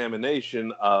an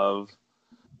examination of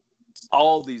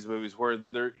all these movies where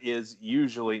there is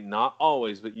usually, not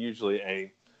always, but usually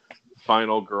a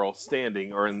final girl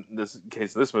standing, or in this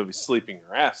case, this movie, sleeping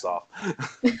her ass off.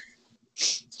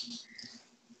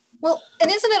 Well,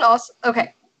 and isn't it also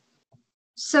okay?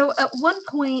 So at one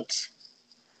point,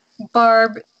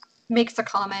 Barb makes a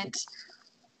comment,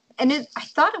 and I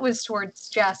thought it was towards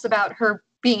Jess about her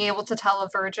being able to tell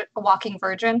a walking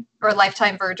virgin or a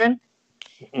lifetime virgin.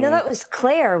 No, that was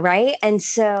Claire, right? And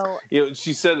so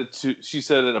she said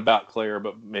it about Claire,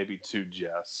 but maybe to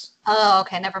Jess. Oh,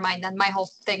 okay, never mind then. My whole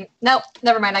thing. Nope,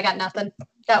 never mind. I got nothing.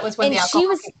 That was when the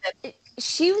alcohol.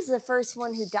 She was the first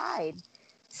one who died,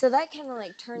 so that kind of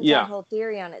like turns that whole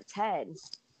theory on its head.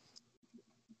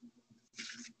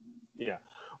 Yeah.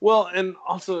 Well, and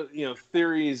also,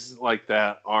 theories like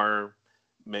that are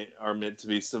meant to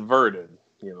be subverted.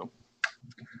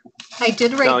 I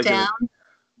did write down.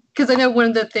 Because I know one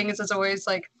of the things is always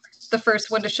like the first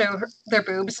one to show their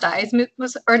boobs dies.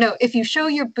 If you show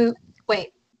your boobs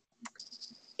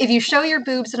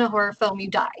in a horror film, you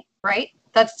die, right?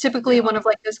 That's typically one of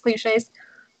like those cliches.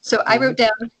 So I wrote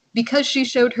down, because she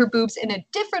showed her boobs in a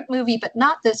different movie, but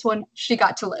not this one, she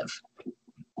got to live.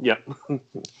 Yep.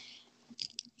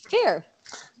 Fair.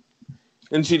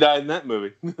 And she died in that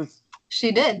movie.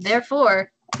 She did.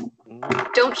 Therefore,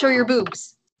 don't show your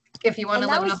boobs if you want to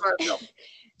live in a horror film.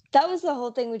 That was the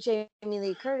whole thing with Jamie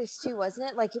Lee Curtis too, wasn't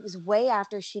it? Like, it was way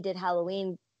after she did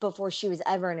Halloween before she was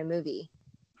ever in a movie.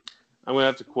 I'm going to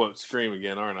have to quote Scream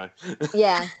again, aren't I?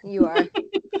 Yeah, you are.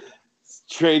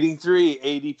 Trading 3,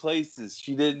 80 places.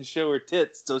 She didn't show her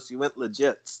tits, so she went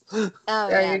legit. Oh,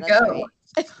 there you go.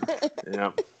 Right.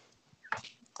 Yeah.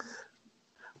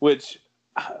 Which,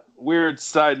 weird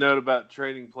side note about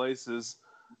Trading Places,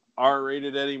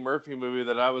 R-rated Eddie Murphy movie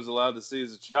that I was allowed to see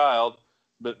as a child.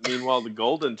 But meanwhile, The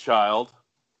Golden Child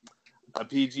a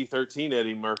PG-13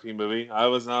 Eddie Murphy movie I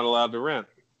was not allowed to rent.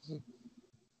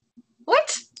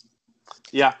 What?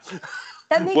 Yeah.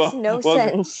 That makes no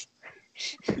sense.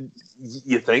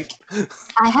 You think?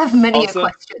 I have many Also,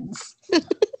 questions.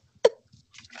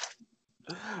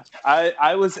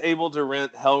 I was able to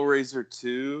rent Hellraiser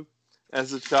 2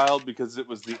 as a child because it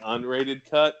was the unrated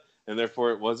cut, and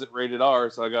therefore it wasn't rated R,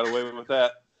 so I got away with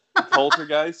that.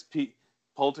 Poltergeist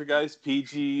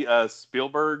PG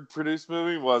Spielberg produced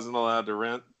movie wasn't allowed to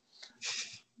rent.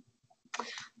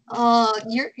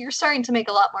 You're starting to make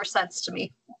a lot more sense to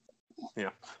me. Yeah,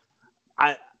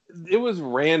 it was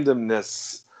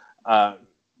randomness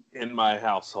in my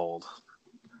household.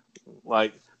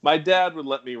 Like, my dad would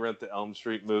let me rent the Elm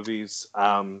Street movies.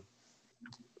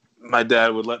 My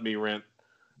dad would let me rent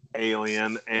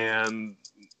Alien, and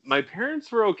my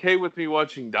parents were okay with me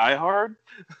watching Die Hard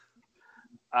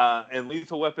and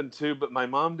Lethal Weapon 2, but my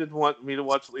mom didn't want me to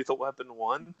watch Lethal Weapon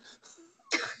 1.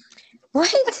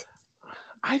 What?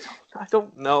 I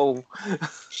don't know.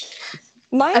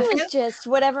 Mine was just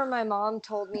whatever my mom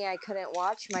told me I couldn't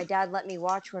watch, my dad let me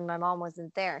watch when my mom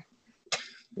wasn't there.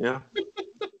 Yeah.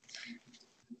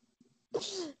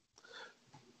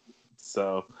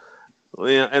 So,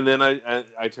 yeah, and then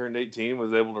I turned 18,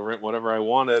 was able to rent whatever I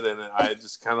wanted, and I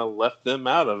just kind of left them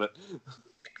out of it.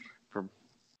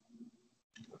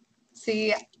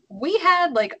 See, we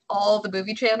had like all the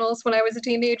movie channels when I was a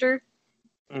teenager,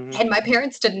 and my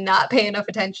parents did not pay enough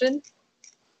attention.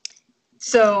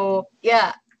 So,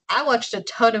 yeah, I watched a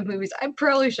ton of movies I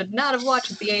probably should not have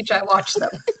watched at the age I watched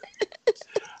them.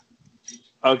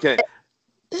 Okay.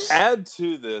 Add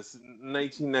to this,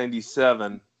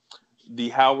 1997, the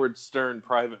Howard Stern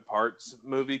Private Parts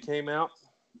movie came out.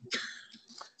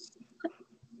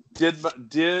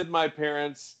 Did my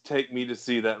parents take me to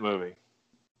see that movie?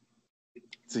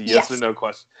 It's a yes or no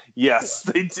question. Yes,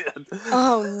 they did.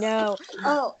 Oh no.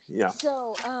 Oh yeah.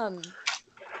 So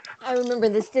I remember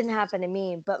this didn't happen to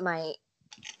me, but my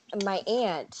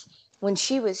aunt, when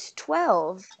she was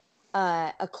 12,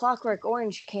 A Clockwork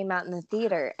Orange came out in the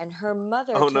theater, and her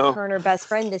mother took her and her best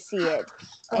friend to see it,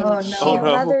 and her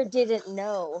mother didn't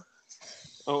know.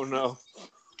 Oh no.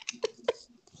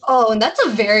 Oh, and that's a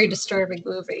very disturbing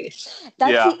movie.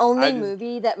 That's the only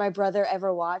movie that my brother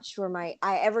ever watched where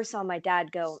I ever saw my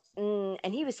dad go,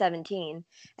 and he was 17,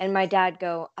 and my dad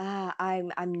go,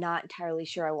 I'm not entirely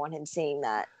sure I want him seeing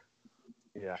that.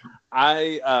 Yeah,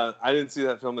 I didn't see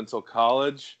that film until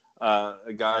college. A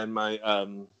guy in my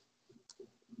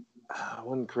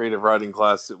one creative writing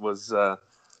class, it was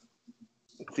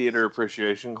theater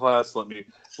appreciation class,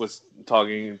 was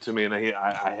talking to me, and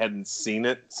I hadn't seen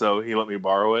it, so he let me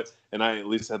borrow it, and I at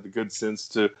least had the good sense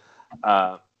to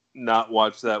not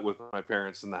watch that with my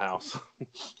parents in the house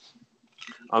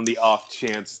on the off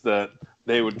chance that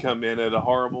they would come in at a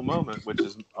horrible moment, which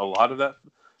is a lot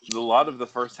of the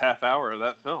first half hour of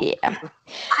that film. Yeah.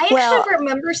 I actually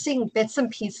remember seeing bits and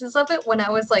pieces of it when I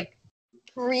was like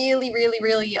really, really,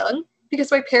 really young,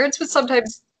 because my parents would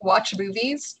sometimes watch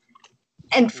movies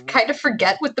and kind of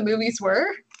forget what the movies were.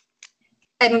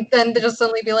 And then they just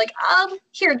suddenly be like,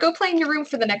 here, go play in your room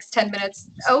for the next 10 minutes.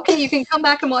 Okay, you can come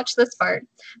back and watch this part.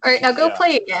 All right, now go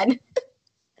play again.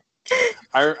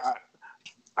 I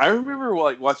remember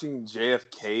like watching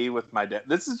JFK with my dad.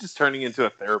 This is just turning into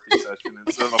a therapy session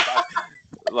instead of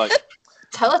like.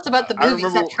 Tell us about the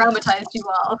movies that traumatized you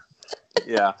all.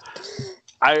 Yeah,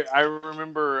 I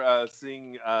remember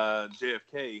seeing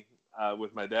JFK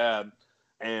with my dad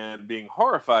and being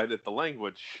horrified at the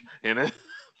language in it.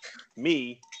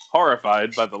 Me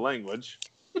horrified by the language.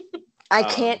 I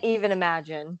can't even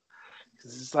imagine.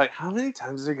 It's like, how many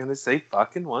times are they going to say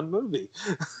fuck in one movie?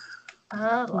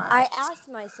 I asked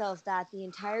myself that the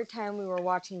entire time we were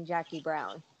watching Jackie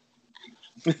Brown.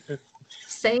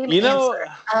 Same answer.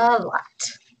 A lot.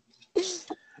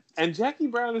 And Jackie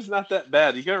Brown is not that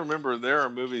bad. You got to remember, there are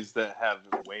movies that have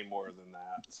way more than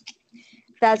that.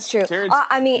 That's true.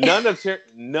 I mean, none of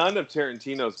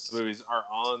Tarantino's movies are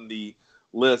on the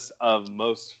list of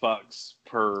most fucks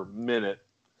per minute.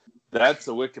 That's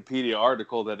a Wikipedia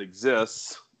article that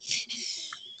exists.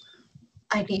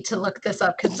 I need to look this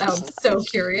up because now I'm so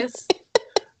curious.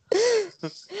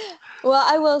 Well,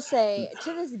 I will say,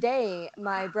 to this day,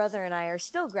 my brother and I are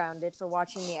still grounded for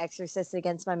watching The Exorcist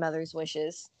against my mother's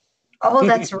wishes. Oh,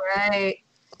 that's right.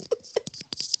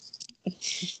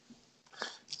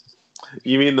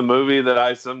 You mean the movie that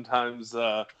I sometimes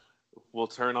will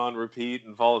turn on repeat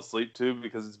and fall asleep to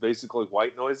because it's basically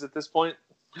white noise at this point?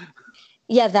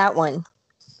 Yeah, that one.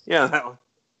 Yeah, that one.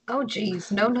 Oh,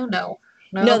 geez. No.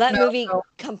 No, that movie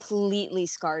completely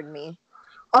scarred me.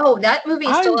 Oh, that movie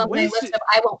is still on my list of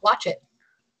I won't watch it.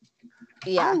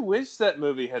 Yeah. I wish that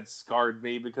movie had scarred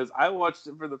me because I watched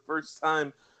it for the first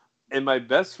time in my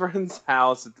best friend's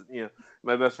house,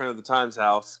 my best friend at the time's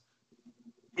house,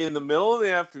 in the middle of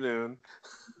the afternoon,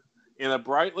 in a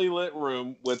brightly lit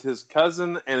room with his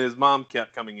cousin and his mom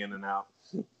kept coming in and out.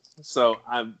 So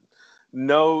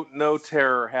no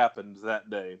terror happened that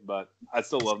day, but I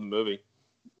still love the movie.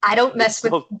 I don't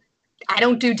I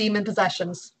don't do demon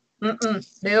possessions.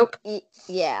 Nope.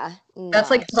 Yeah. That's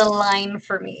no. like the line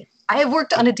for me. I have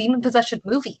worked on a demon possession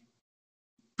movie,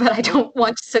 but I don't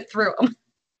want to sit through them.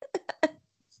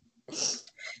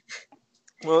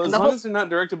 Well, as the long whole- as they're not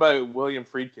directed by William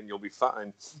Friedkin, you'll be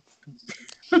fine.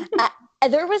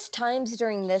 There was times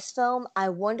during this film I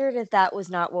wondered if that was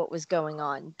not what was going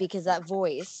on because that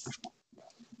voice.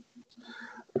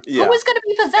 Yeah. Who was going to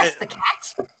be possessed? The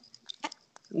cat?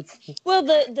 Well,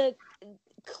 the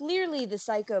clearly the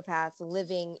psychopath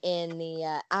living in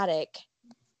the attic.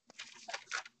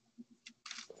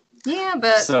 Yeah,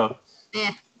 but So,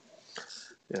 eh.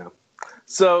 yeah.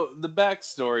 So the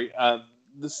backstory,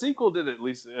 the sequel did at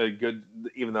least a good,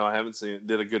 even though I haven't seen it,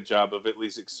 did a good job of at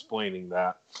least explaining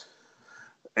that,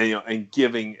 and and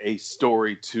giving a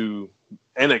story to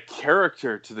and a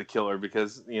character to the killer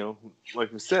because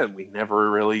like we said, we never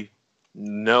really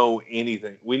know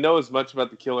anything. We know as much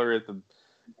about the killer at the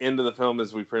end of the film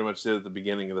as we pretty much did at the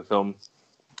beginning of the film.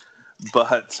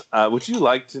 But would you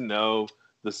like to know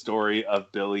the story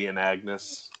of Billy and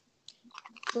Agnes?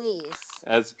 Please.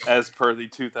 As per the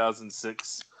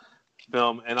 2006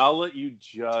 film, and I'll let you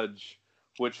judge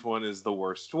which one is the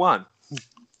worst one.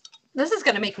 This is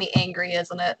going to make me angry,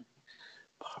 isn't it?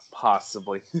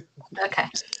 Possibly. Okay.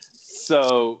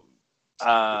 So,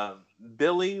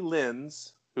 Billy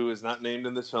Lenz, who is not named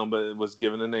in this film, but was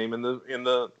given a name in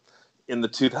the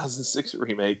 2006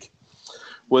 remake,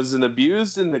 was an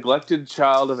abused and neglected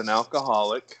child of an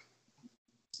alcoholic,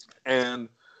 and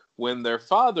when their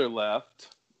father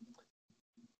left,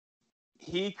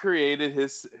 he created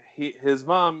his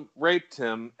mom raped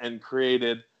him and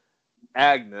created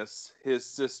Agnes, his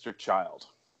sister child.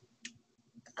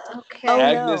 Okay. Oh,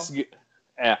 Agnes,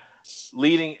 no.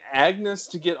 Leading Agnes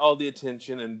to get all the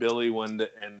attention, and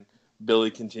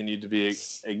Billy continued to be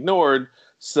ignored.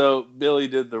 So Billy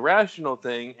did the rational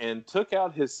thing and took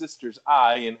out his sister's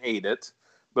eye and ate it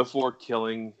before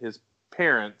killing his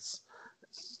parents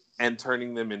and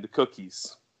turning them into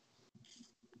cookies.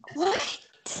 What?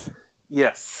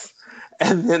 Yes.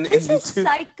 And then This is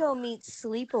Psycho meets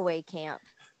Sleepaway Camp.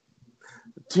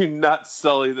 Do not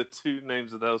sully the two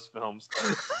names of those films.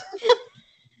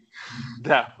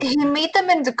 He made them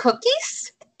into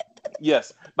cookies?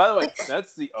 Yes. By the way,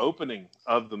 that's the opening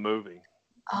of the movie.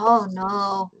 Oh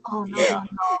no. Oh no. Yeah.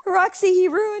 No. Roxy, he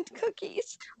ruined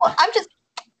cookies. Well,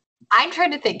 I'm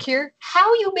trying to think here.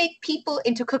 How you make people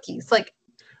into cookies? Like,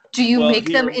 do you make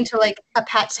them into like a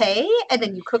pate and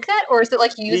then you cook that, or is it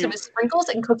like you use them as sprinkles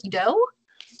and cookie dough?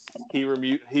 He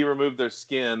removed their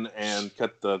skin and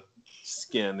cut the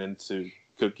skin into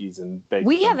cookies and baked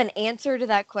We them. have an answer to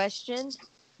that question.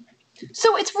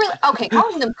 So it's really okay.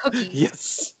 Calling them cookies.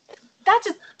 Yes.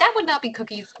 That would not be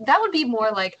cookies. That would be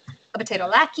more like a potato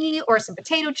lackey or some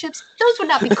potato chips. Those would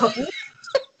not be cookies.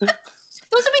 Those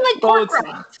would be like pork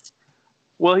rinds.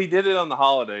 Well, he did it on the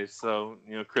holidays, so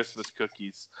Christmas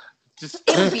cookies. Just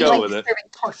It would be go like with it. serving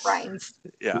pork rinds.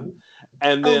 Yeah,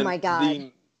 and then Oh my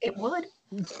God. It would.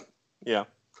 Yeah,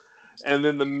 and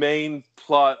then the main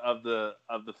plot of the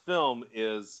film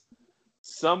is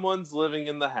someone's living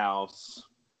in the house.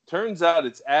 Turns out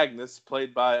it's Agnes,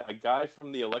 played by a guy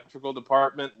from the electrical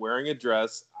department wearing a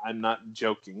dress. I'm not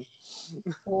joking.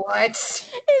 What?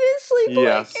 It is Sleepaway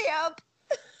Yes. Camp.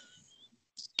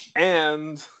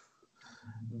 And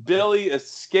Billy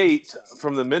escaped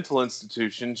from the mental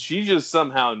institution. She just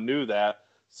somehow knew that.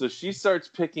 So she starts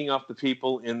picking up the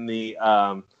people in the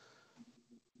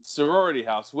sorority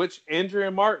house, which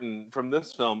Andrea Martin from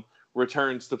this film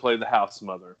returns to play the house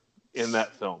mother in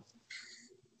that film.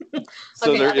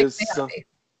 So Okay, there that makes is me some. happy.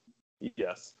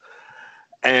 Yes.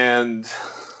 And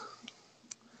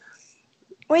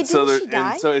Wait, so didn't she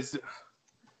die? and so it's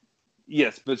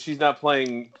yes, but she's not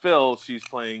playing Phil. She's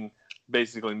playing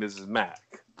basically Mrs. Mack.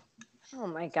 Oh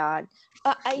my God.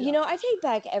 I take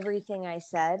back everything I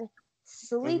said.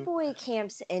 Sleepaway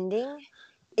Camp's ending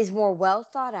is more well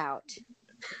thought out,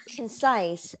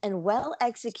 concise, and well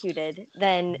executed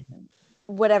than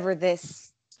whatever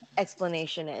this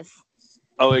explanation is.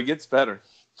 Oh, it gets better.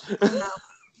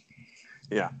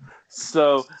 Yeah.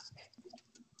 So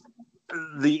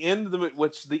the end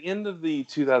of the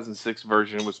 2006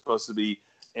 version was supposed to be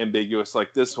ambiguous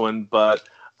like this one, but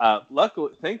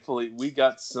thankfully, we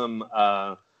got some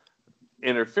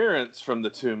interference from the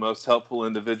two most helpful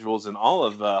individuals in all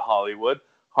of Hollywood,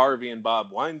 Harvey and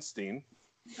Bob Weinstein,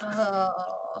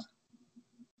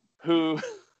 who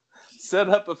set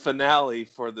up a finale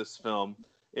for this film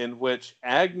in which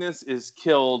Agnes is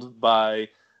killed by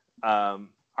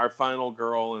our final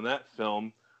girl in that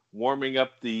film warming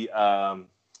up the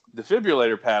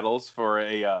defibrillator paddles for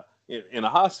in a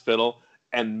hospital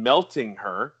and melting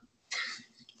her.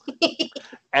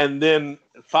 And then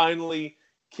finally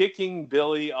kicking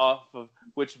Billy off of,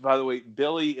 which, by the way,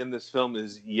 Billy in this film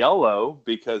is yellow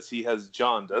because he has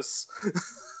jaundice.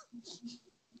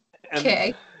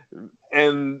 Okay.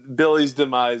 And Billy's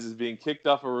demise is being kicked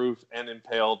off a roof and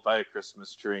impaled by a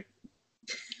Christmas tree.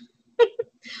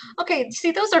 Okay,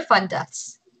 see, those are fun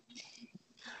deaths.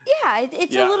 Yeah,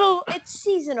 it's a little, it's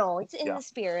seasonal. It's in the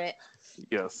spirit.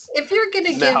 Yes. If you're going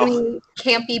to give me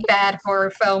campy bad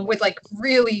horror film with like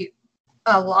really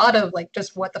a lot of like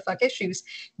just what the fuck issues,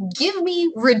 give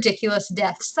me ridiculous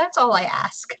deaths. That's all I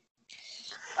ask.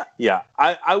 Yeah,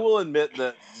 I will admit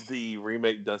that the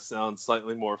remake does sound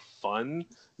slightly more fun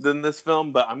than this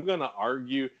film, but I'm going to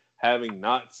argue, having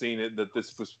not seen it, that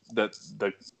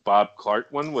the Bob Clark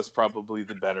one was probably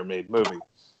the better made movie.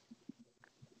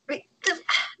 One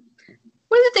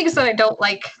of the things that I don't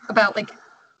like about like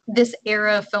this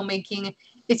era of filmmaking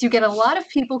is you get a lot of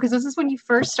people, because this is when you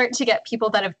first start to get people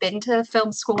that have been to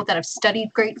film school, that have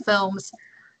studied great films.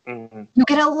 Mm-hmm. You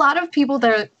get a lot of people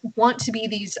that want to be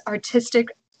these artistic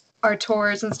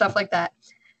auteurs and stuff like that.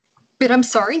 But I'm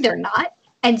sorry, they're not.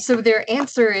 And so their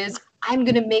answer is, I'm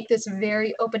going to make this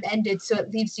very open-ended so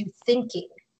it leaves you thinking.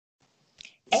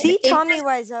 See, Tommy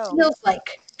Wiseau. Feels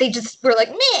like they just were like,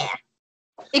 meh.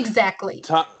 Exactly.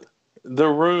 The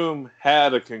Room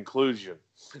had a conclusion.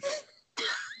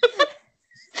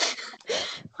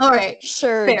 All right.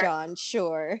 Sure, fair. John,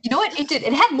 sure. You know what? It did.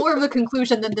 It had more of a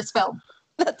conclusion than this film.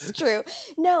 That's true.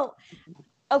 No.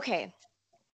 Okay.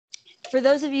 For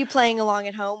those of you playing along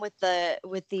at home with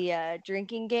the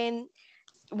drinking game,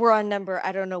 we're on number,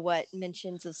 I don't know what,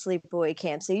 mentions of Sleepaway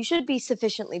Camp, so you should be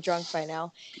sufficiently drunk by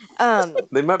now.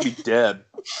 They might be dead.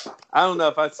 I don't know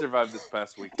if I'd survive this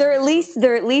past week. They're at least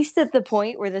at the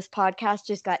point where this podcast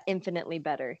just got infinitely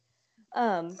better.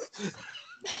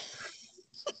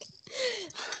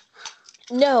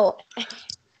 No,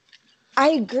 I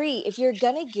agree. If you're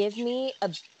gonna give me a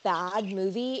bad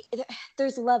movie,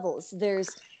 there's levels. There's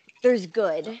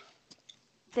good.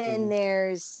 Then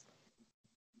there's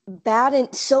bad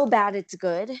and so bad it's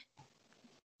good.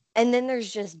 And then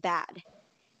there's just bad.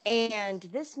 And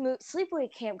this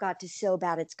Sleepaway Camp got to so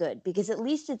bad it's good because at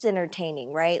least it's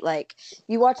entertaining, right? Like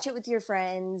you watch it with your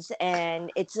friends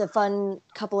and it's a fun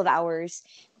couple of hours.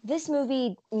 This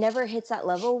movie never hits that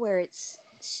level where it's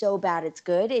so bad it's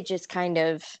good. It just kind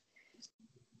of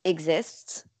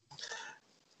exists.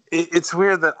 It's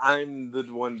weird that I'm the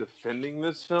one defending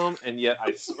this film, and yet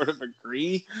I sort of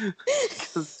agree.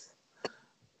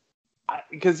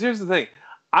 Because here's the thing.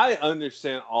 I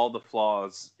understand all the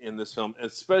flaws in this film,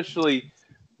 especially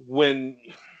when...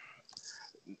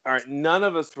 All right, none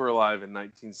of us were alive in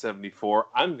 1974.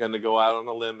 I'm going to go out on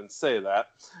a limb and say that.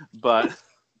 But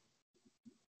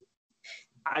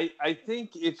I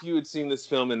think if you had seen this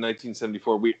film in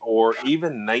 1974, or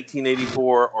even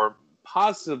 1984, or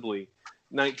possibly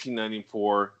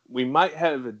 1994, we might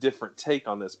have a different take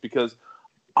on this, because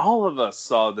all of us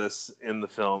saw this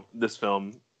film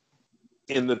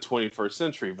in the 21st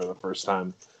century for the first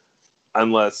time,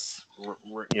 unless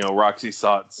Roxy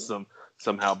saw it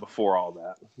somehow before all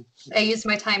that. I used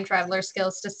my time traveler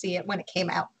skills to see it when it came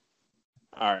out.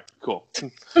 All right, cool.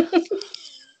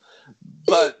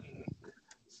 But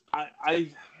I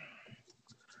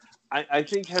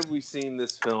think had we seen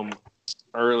this film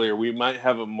earlier, we might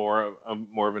have more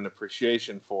of an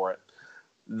appreciation for it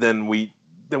than we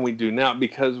do now,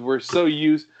 because we're so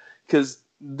used, because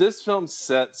this film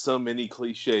set so many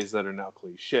cliches that are now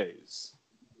cliches.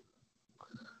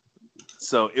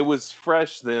 So it was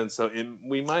fresh then, so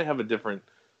we might have a different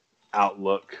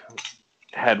outlook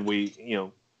had we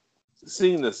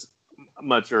seen this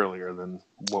much earlier than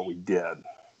what we did.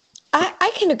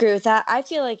 I can agree with that. I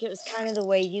feel like it was kind of the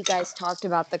way you guys talked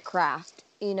about The Craft,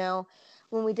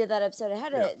 when we did that episode.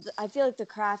 I feel like The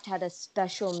Craft had a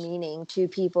special meaning to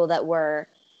people that were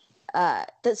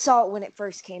that saw it when it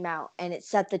first came out, and it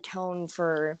set the tone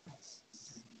for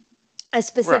a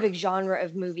specific genre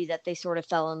of movie that they sort of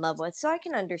fell in love with. So I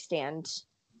can understand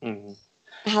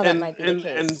how that might be the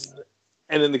case.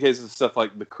 And in the case of stuff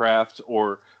like The Craft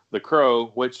or The Crow,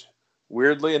 which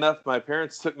weirdly enough, my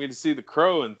parents took me to see The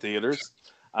Crow in theaters.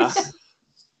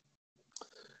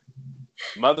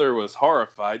 Mother was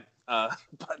horrified,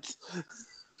 but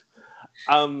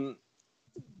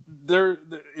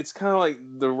it's kind of like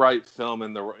the right film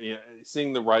and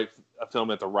seeing the right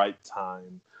film at the right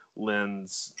time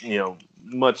lends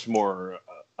much more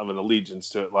of an allegiance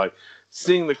to it. Like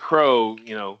seeing The Crow,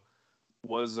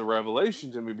 was a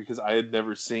revelation to me because I had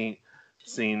never seen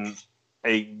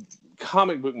a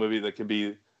comic book movie that could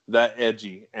be that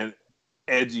edgy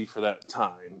for that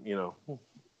time,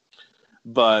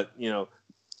 But,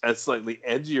 a slightly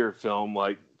edgier film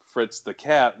like Fritz the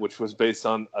Cat, which was based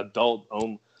on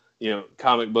adult-owned,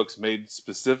 comic books made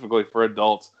specifically for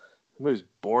adults, it was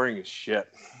boring as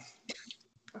shit.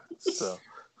 So,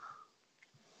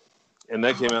 and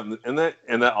that came out, and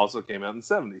that also came out in the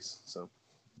 70s. So,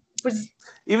 Was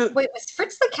even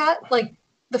Fritz the Cat like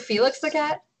the Felix the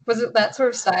Cat? Was it that sort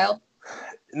of style?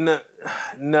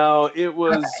 No, it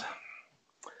was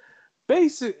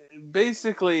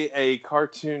basically a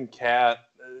cartoon cat,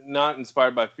 not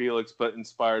inspired by Felix, but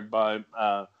inspired by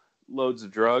loads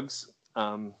of drugs.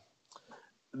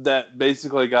 That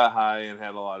basically got high and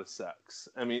had a lot of sex.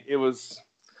 I mean, it was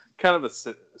kind of a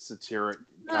satiric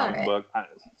comic book.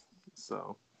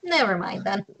 So never mind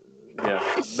then. Yeah,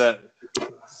 that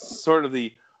sort of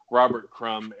the Robert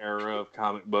Crumb era of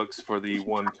comic books for the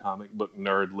one comic book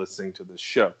nerd listening to this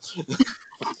show.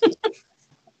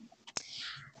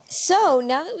 So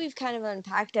now that we've kind of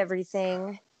unpacked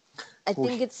everything, I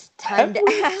think it's time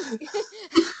to ask.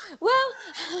 Well,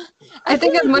 I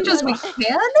think as much as we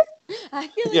can. I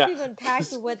feel like we've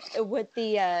unpacked what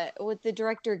the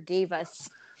director gave us.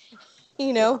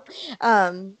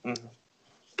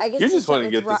 I guess you just want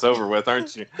to get this over with,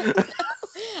 aren't you?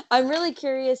 I'm really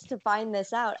curious to find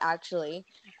this out. Actually,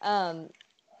 I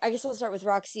guess I'll start with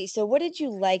Roxy. So, what did you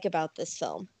like about this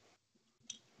film?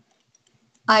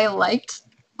 I liked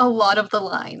a lot of the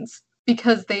lines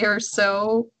because they are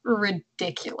so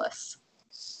ridiculous.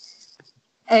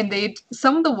 And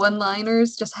some of the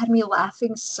one-liners just had me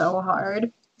laughing so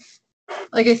hard.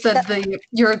 Like I said,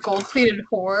 "You're a gold-plated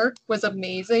whore" was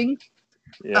amazing.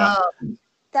 Yeah.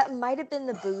 That might have been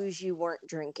the booze you weren't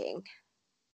drinking.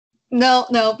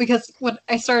 No, because when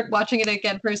I started watching it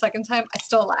again for a second time, I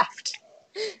still laughed.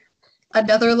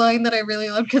 Another line that I really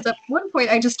loved, because at one point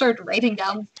I just started writing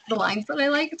down the lines that I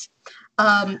liked.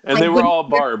 And they were all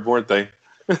Barb, weren't they?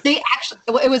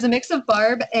 It was a mix of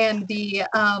Barb and the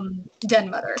Den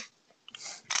Mother.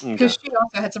 Because she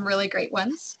also had some really great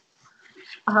ones.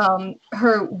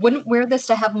 Her "wouldn't wear this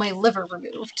to have my liver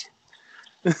removed."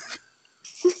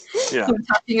 Yeah. So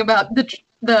talking about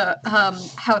the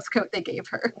house coat they gave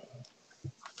her.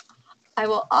 I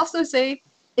will also say,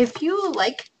 if you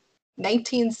like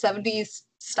 1970s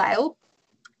style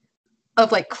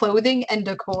of like clothing and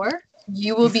decor,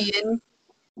 you will be in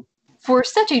for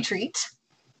such a treat.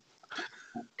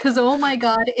 Because oh my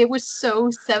god, it was so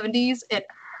 70s, it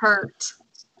hurt.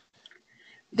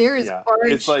 There is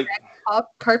orange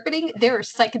carpeting. There are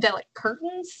psychedelic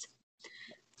curtains.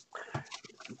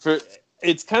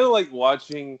 It's kind of like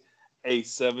watching a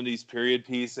 70s period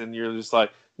piece and you're just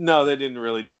like, no, they didn't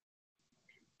really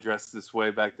dress this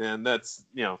way back then. That's,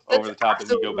 over the top, and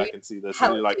you go back and see this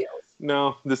and you're like,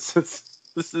 no, this is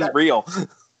real.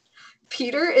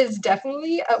 Peter is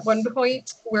definitely at one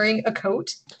point wearing a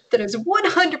coat that is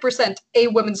 100% a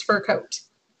woman's fur coat.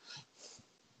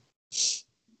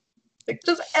 Like,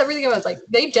 just everything else. Like,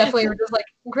 they definitely were just like,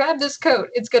 grab this coat.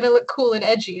 It's going to look cool and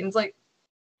edgy. And it's like,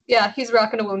 yeah, he's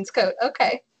rocking a woman's coat.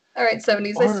 Okay. All right,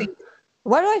 70s, I see.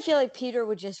 Why do I feel like Peter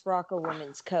would just rock a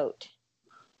woman's coat?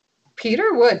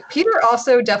 Peter would. Peter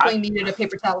also definitely needed a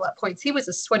paper towel at points. He was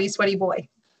a sweaty, sweaty boy.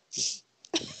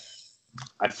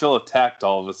 I feel attacked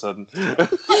all of a sudden.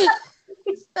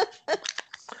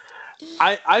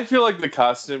 I feel like the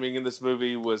costuming in this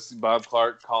movie was Bob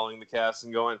Clark calling the cast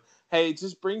and going, hey,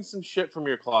 just bring some shit from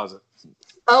your closet.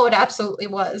 Oh, it absolutely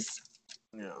was.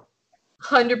 Yeah.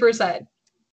 100%.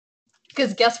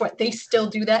 Because guess what? They still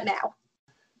do that now.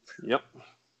 Yep.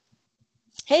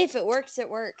 Hey, if it works, it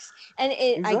works. And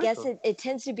Exactly. I guess it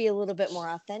tends to be a little bit more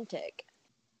authentic.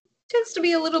 Tends to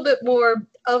be a little bit more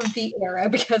of the era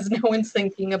because no one's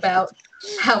thinking about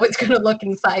how it's going to look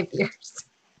in 5 years.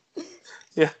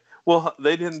 Yeah. Well,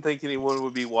 they didn't think anyone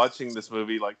would be watching this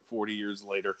movie like 40 years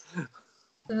later.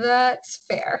 That's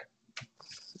fair.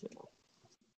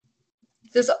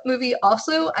 This movie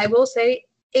also, I will say,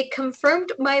 it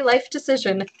confirmed my life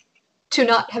decision to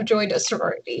not have joined a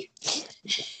sorority.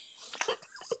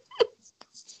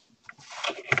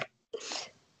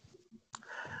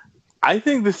 I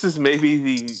think this is maybe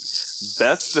the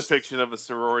best depiction of a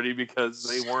sorority because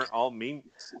they weren't all mean,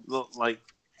 like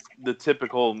the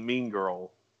typical mean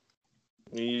girl.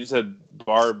 I mean, you just had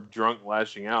Barb drunk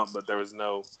lashing out, but there was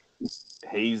no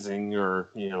hazing or,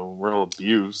 real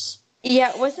abuse.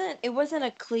 Yeah, it wasn't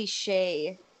a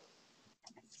cliche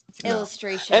No.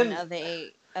 illustration And of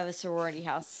a sorority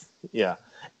house. yeah,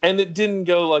 and it didn't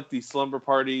go like the slumber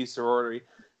party sorority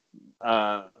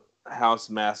house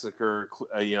massacre,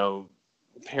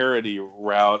 parody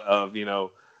route of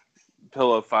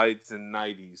pillow fights in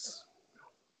 '90s.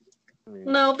 I mean,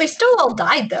 No, they still all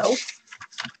died though.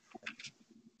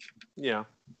 yeah,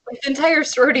 Like, the entire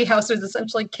sorority house was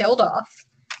essentially killed off.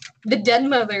 The dead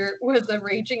mother was a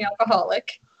raging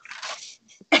alcoholic.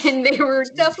 And they were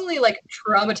definitely like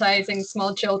traumatizing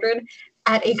small children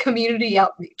at a community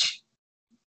outreach.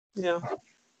 yeah.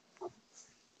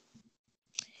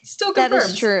 Still That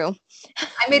confirmed. is true.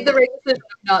 I made the right decision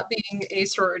of not being a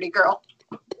sorority girl.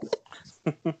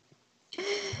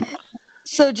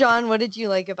 So, John, what did you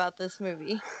like about this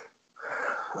movie?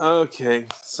 Okay,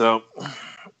 so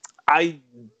I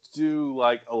do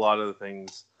like a lot of the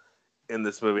things in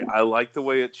this movie. I like the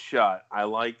way it's shot. I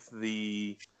liked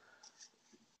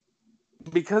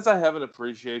because I have an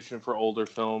appreciation for older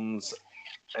films,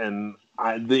 and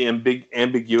the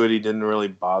ambiguity didn't really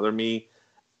bother me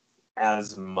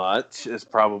as much as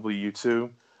probably you two.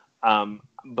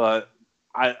 But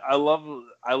I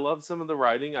love some of the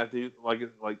writing. I think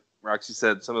like Roxy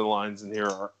said, some of the lines in here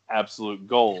are absolute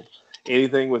gold.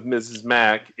 Anything with Mrs.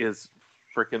 Mack is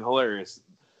freaking hilarious.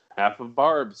 Half of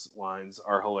Barb's lines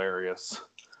are hilarious.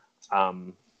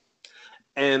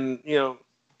 And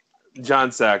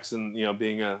John Saxon,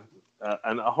 being a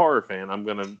horror fan,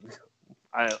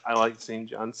 I like seeing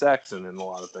John Saxon in a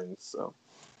lot of things.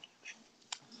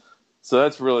 So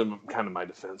that's really kind of my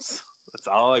defense. That's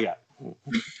all I got.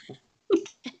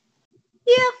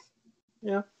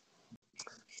 Yeah.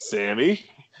 Sammy,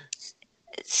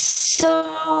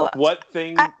 So, what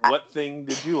thing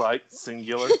did you like?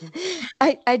 Singular.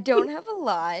 I don't have a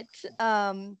lot.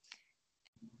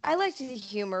 I liked the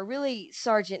humor. Really,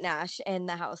 Sergeant Nash and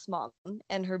the house mom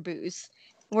and her booze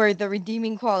were the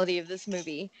redeeming quality of this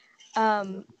movie.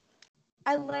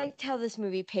 I liked how this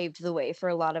movie paved the way for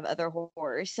a lot of other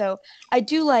horror. So I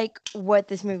do like what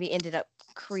this movie ended up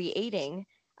creating.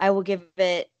 I will give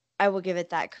it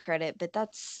that credit, but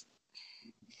that's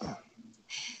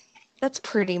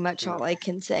pretty much all I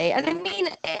can say. And I mean,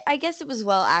 I guess it was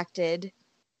well acted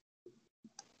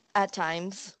at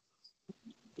times.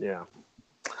 Yeah.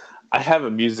 I have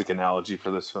a music analogy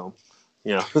for this film.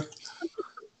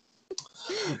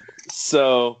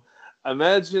 So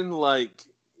imagine like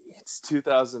it's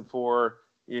 2004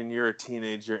 and you're a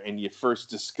teenager and you first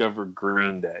discover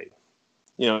Green Day,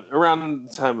 around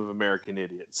the time of American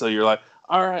Idiot. So you're like,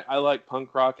 all right, I like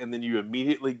punk rock. And then you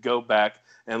immediately go back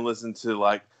and listen to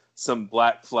like some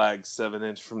Black Flag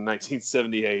 7-inch from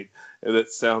 1978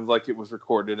 that sounds like it was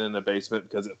recorded in a basement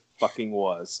because it fucking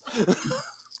was.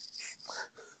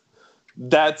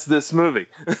 That's this movie.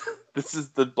 This is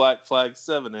the Black Flag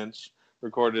 7-inch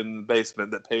recorded in the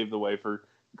basement that paved the way for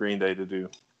Green Day to do.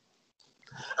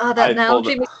 That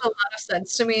analogy makes a lot of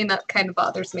sense to me, and that kind of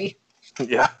bothers me.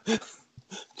 Yeah.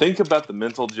 Think about the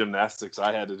mental gymnastics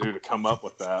I had to do to come up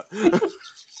with that.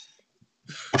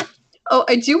 Oh,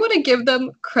 I do want to give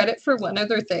them credit for one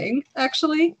other thing,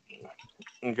 actually.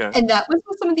 Okay. And that was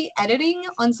some of the editing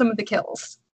on some of the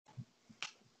kills.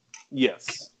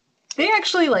 Yes. They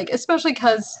actually, especially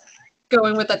because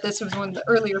going with that this was one of the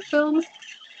earlier films,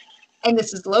 and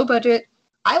this is low budget,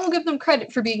 I will give them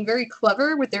credit for being very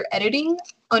clever with their editing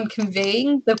on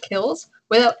conveying the kills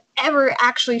without ever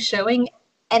actually showing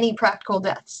any practical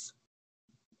deaths.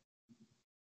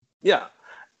 Yeah.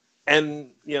 And,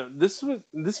 this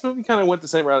movie kind of went the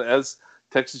same route as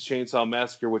Texas Chainsaw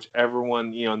Massacre, which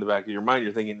everyone, in the back of your mind,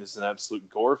 you're thinking this is an absolute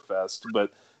gore fest,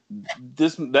 but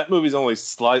that movie's only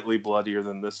slightly bloodier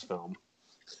than this film.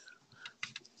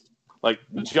 Like,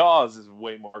 Jaws is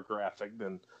way more graphic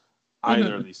than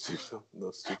either of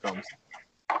those two films.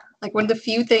 Like, one of the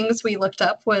few things we looked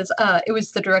up was it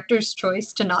was the director's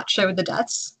choice to not show the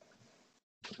deaths.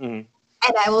 Mm-hmm.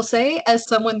 And I will say, as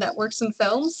someone that works in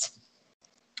films,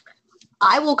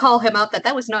 I will call him out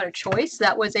that was not a choice.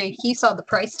 That was he saw the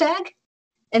price tag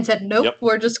and said, nope,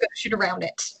 we're just going to shoot around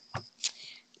it.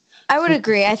 I would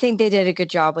agree. I think they did a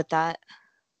good job with that.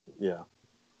 Yeah.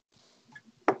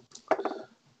 All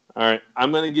right.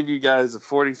 I'm going to give you guys a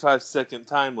 45-second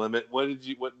time limit. What did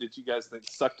you guys think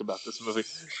sucked about this movie?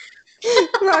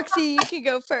 Roxy, you can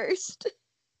go first.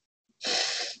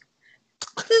 This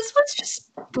was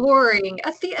just boring.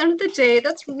 At the end of the day,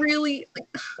 that's really...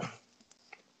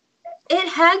 it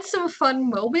had some fun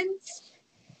moments.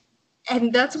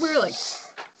 And that's where,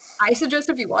 I suggest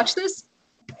if you watch this,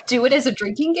 do it as a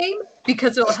drinking game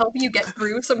because it'll help you get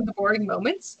through some of the boring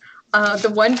moments.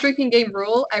 The one drinking game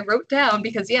rule I wrote down,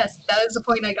 because yes, that is the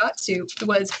point I got to,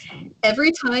 was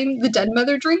every time the dead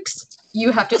mother drinks,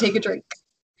 you have to take a drink.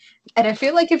 And I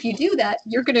feel like if you do that,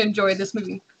 you're going to enjoy this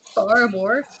movie far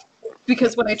more,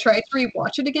 because when I tried to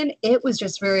rewatch it again, it was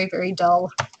just very, very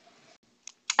dull.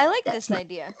 I like this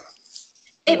idea.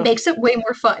 It makes it way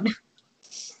more fun.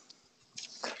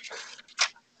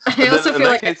 I also feel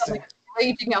like I'm like a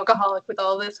raging alcoholic with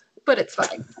all this, but it's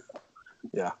fine.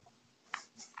 Yeah.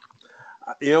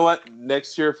 You know what?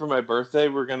 Next year for my birthday,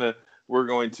 we're going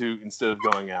to instead of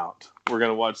going out, we're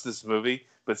gonna watch this movie,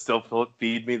 but still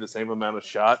feed me the same amount of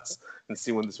shots and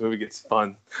see when this movie gets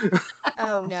fun.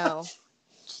 Oh no,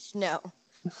 no.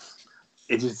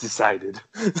 It is decided.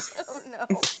 Oh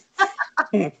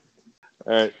no.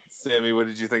 All right, Sammy, what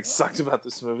did you think sucked about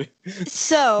this movie?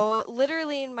 So,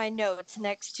 literally in my notes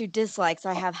next to dislikes,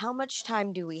 I have how much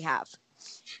time do we have?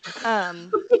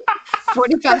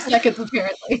 45 seconds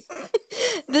apparently.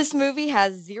 This movie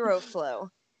has zero flow.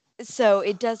 So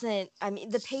it doesn't, I mean,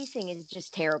 the pacing is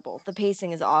just terrible. The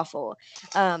pacing is awful.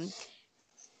 One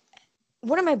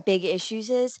of my big issues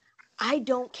is I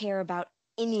don't care about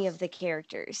any of the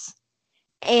characters.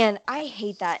 And I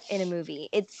hate that in a movie.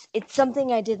 It's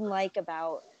something I didn't like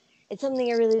about, it's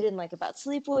something I really didn't like about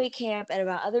Sleepaway Camp and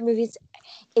about other movies.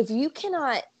 If you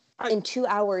cannot, in 2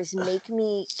 hours, make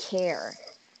me care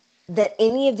that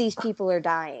any of these people are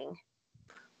dying,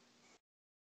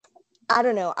 I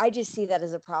don't know. I just see that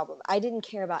as a problem. I didn't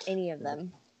care about any of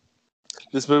them.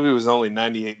 This movie was only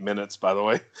 98 minutes, by the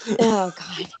way. Oh,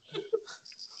 God.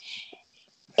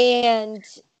 And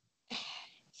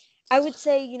I would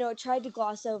say, it tried to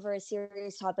gloss over a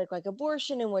serious topic like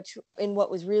abortion in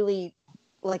what was really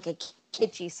like a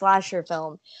kitschy slasher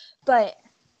film. But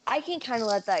I can kind of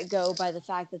let that go by the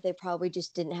fact that they probably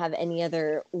just didn't have any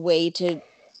other way to...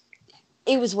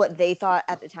 It was what they thought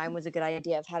at the time was a good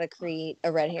idea of how to create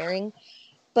a red herring.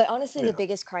 But honestly, the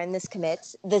biggest crime this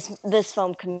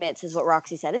film commits is what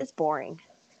Roxy said. It's boring.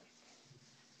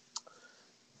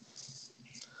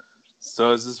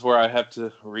 So is this where I have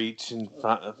to reach and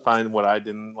find what I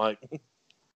didn't like?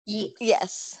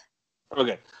 Yes.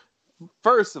 Okay.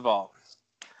 First of all,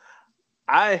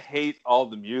 I hate all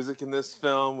the music in this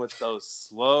film with those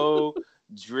slow,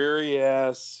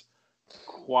 dreary-ass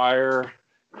choir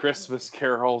Christmas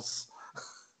carols.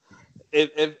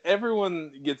 If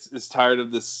everyone is tired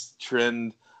of this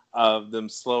trend of them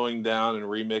slowing down and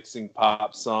remixing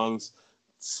pop songs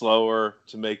slower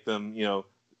to make them,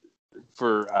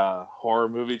 for horror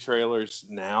movie trailers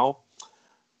now.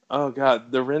 Oh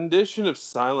God, the rendition of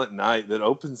Silent Night that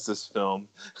opens this film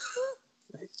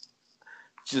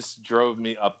just drove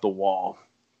me up the wall.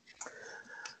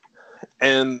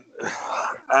 And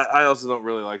I also don't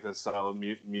really like this style of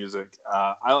music.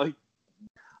 I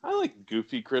like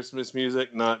goofy Christmas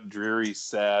music, not dreary,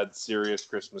 sad, serious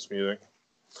Christmas music.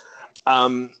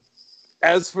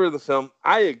 As for the film,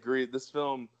 I agree. This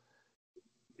film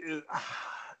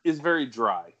is very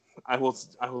dry. I will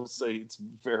say it's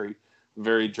very,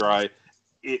 very dry.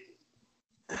 It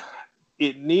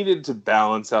needed to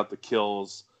balance out the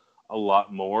kills a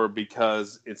lot more,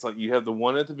 because it's like you have the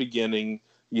one at the beginning,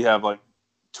 you have like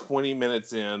 20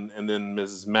 minutes in, and then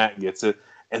Mrs. Mack gets it,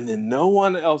 and then no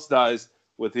one else dies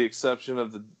with the exception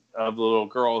of the little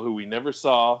girl who we never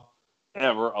saw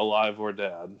ever, alive or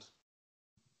dead.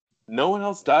 No one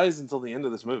else dies until the end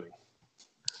of this movie.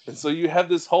 And so you have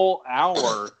this whole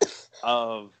hour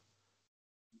of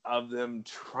them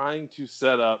trying to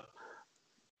set up,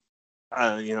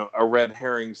 a red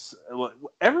herring.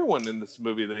 Everyone in this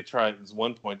movie, they try at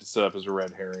one point to set up as a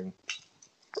red herring.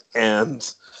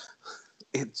 And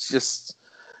it's just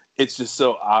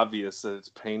so obvious that it's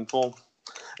painful.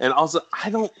 And also,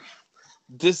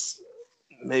 this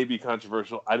may be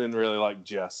controversial, I didn't really like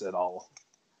Jess at all.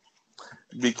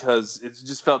 Because it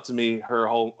just felt to me her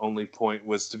whole only point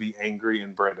was to be angry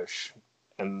and British.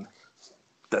 And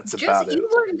that's about it. You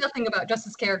learn nothing about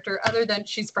Jess's character other than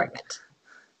she's pregnant.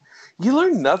 You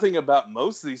learn nothing about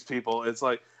most of these people. It's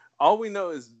like, all we know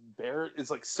is it's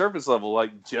like surface level.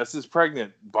 Like, Jess is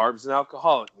pregnant. Barb's an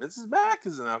alcoholic. Mrs. Mack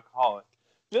is an alcoholic.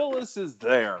 Phyllis is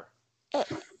there.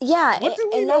 Yeah. What do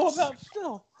we know about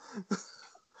Phil?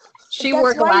 She that's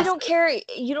wore why glasses.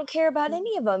 you don't care about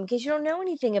any of them, because you don't know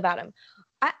anything about them.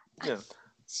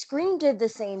 Scream did the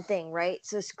same thing, right?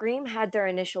 So Scream had their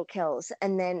initial kills,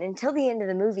 and then until the end of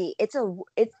the movie,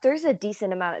 there's a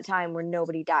decent amount of time where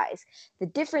nobody dies. The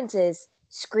difference is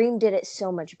Scream did it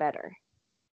so much better.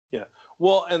 Yeah,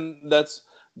 well, and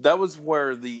that was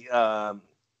where the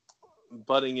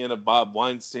butting in of Bob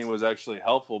Weinstein was actually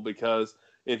helpful, because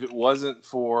if it wasn't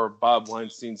for Bob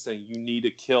Weinstein saying you need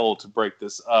a kill to break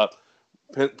this up,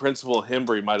 Principal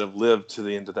Hembry might have lived to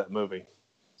the end of that movie.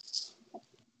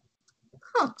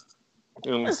 Huh.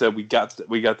 And we said we got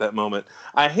that moment.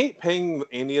 I hate paying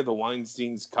any of the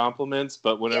Weinstein's compliments,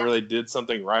 but whenever they did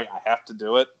something right, I have to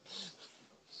do it.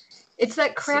 It's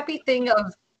that crappy thing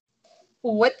of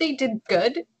what they did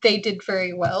good, they did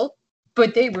very well,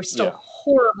 but they were still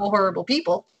horrible, horrible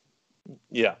people.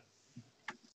 Yeah.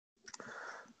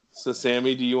 So,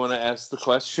 Sammy, do you want to ask the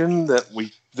question that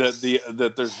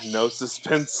there's no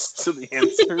suspense to the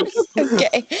answers?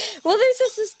 Okay. Well, there's a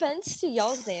suspense to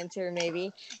y'all's answer,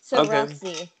 maybe. So, Okay.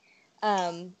 Roxy,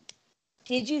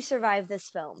 did you survive this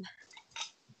film?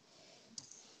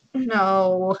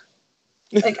 No.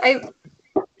 Like,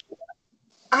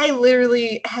 I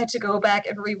literally had to go back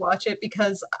and rewatch it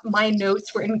because my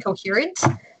notes were incoherent.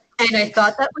 And I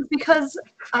thought that was because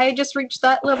I had just reached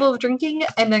that level of drinking,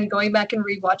 and then going back and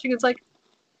rewatching, it's like,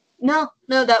 no,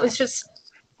 that was just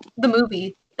the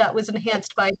movie that was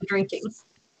enhanced by the drinking.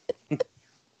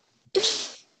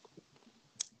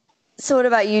 So what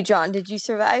about you, John? Did you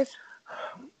survive?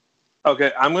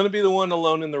 Okay, I'm going to be the one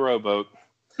alone in the rowboat.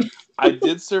 I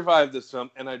did survive this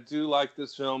film, and I do like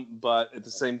this film, but at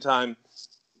the same time,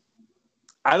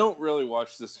 I don't really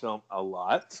watch this film a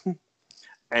lot.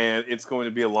 And it's going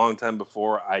to be a long time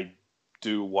before I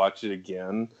do watch it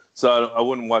again. So I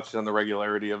wouldn't watch it on the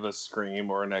regularity of a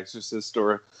Scream or an Exorcist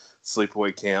or a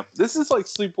Sleepaway Camp. This is like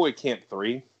Sleepaway Camp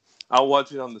 3. I'll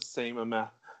watch it on the same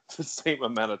amount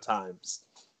of times.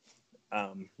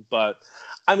 But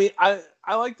I mean, I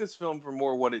like this film for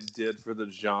more what it did for the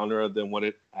genre than what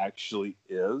it actually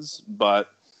is. But,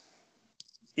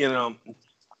 you know,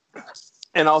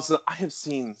 and also I have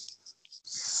seen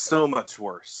so much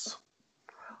worse.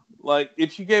 Like,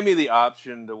 if you gave me the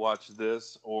option to watch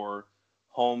this or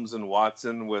Holmes and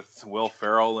Watson with Will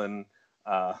Ferrell and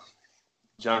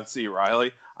John C.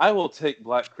 Reilly, I will take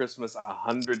Black Christmas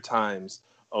 100 times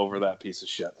over that piece of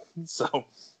shit. So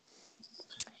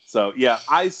yeah,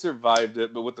 I survived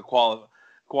it, but with the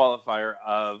qualifier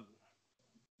of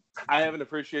I have an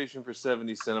appreciation for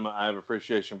 70s cinema. I have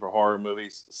appreciation for horror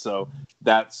movies. So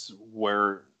that's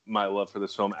where my love for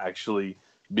this film actually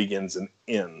begins and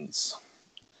ends.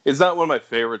 It's not one of my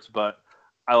favorites, but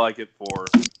I like it for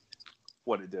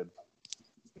what it did.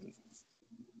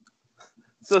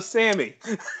 So, Sammy.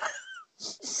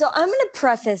 So I'm going to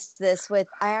preface this with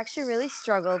I actually really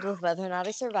struggled with whether or not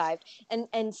I survived.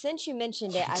 And since you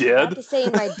mentioned it, I have to say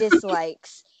in my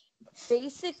dislikes,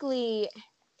 basically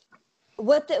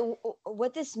what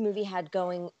this movie had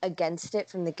going against it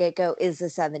from the get-go is the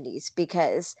 70s,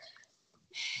 because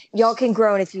y'all can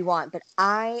groan if you want, but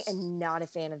I am not a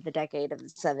fan of the decade of the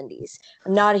 70s.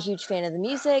 I'm not a huge fan of the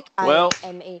music. I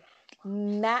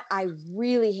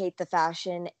really hate the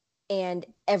fashion and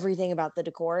everything about the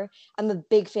decor. I'm a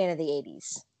big fan of the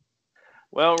 80s.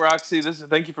 Well, Roxy,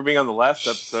 thank you for being on the last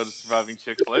episode of Surviving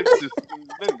Chick Flicks. It's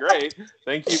been great.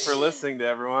 Thank you for listening to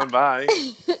everyone. Bye.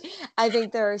 I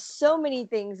think there are so many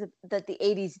things that the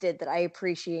 80s did that I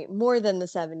appreciate more than the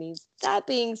 70s. That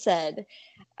being said,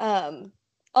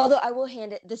 although I will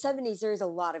hand it, the 70s, there is a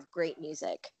lot of great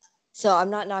music. So I'm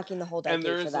not knocking the whole decade and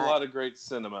there for is that. A lot of great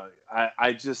cinema.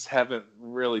 I just haven't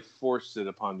really forced it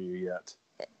upon you yet.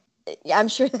 I'm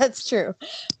sure that's true.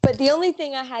 But the only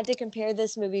thing I had to compare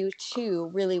this movie to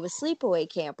really was Sleepaway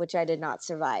Camp, which I did not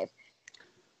survive.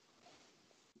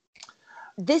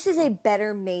 This is a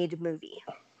better made movie.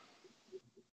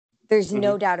 There's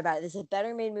no doubt about it. This is a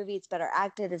better made movie. It's better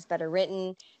acted. It's better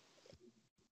written.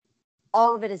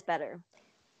 All of it is better.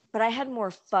 But I had more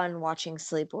fun watching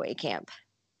Sleepaway Camp.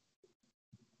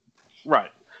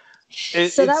 Right.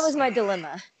 So that was my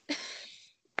dilemma.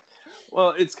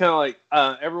 Well, it's kind of like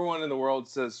everyone in the world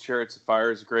says Chariots of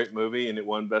Fire is a great movie and it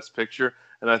won Best Picture.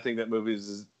 And I think that movie is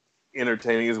as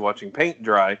entertaining as watching paint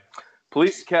dry.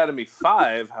 Police Academy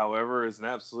 5, however, is an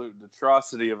absolute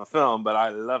atrocity of a film, but I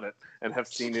love it and have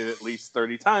seen it at least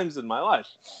 30 times in my life.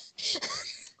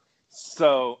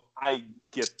 So I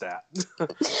get that.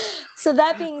 So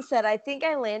that being said, I think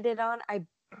I landed on I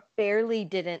barely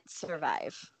didn't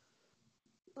survive.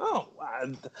 Oh,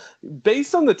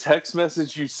 based on the text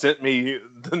message you sent me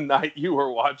the night you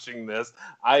were watching this,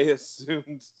 I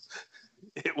assumed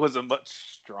it was a much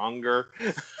stronger.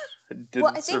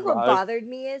 Well, I think what bothered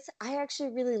me is I actually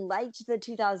really liked the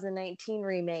 2019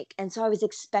 remake. And so I was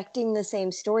expecting the same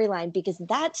storyline because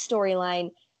that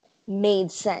storyline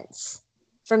made sense.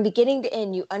 From beginning to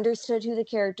end, you understood who the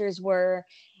characters were,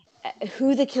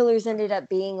 who the killers ended up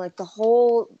being. Like the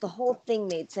whole thing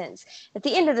made sense. At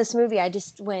the end of this movie, I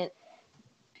just went,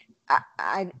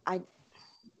 I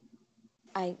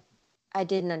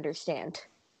didn't understand.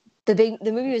 The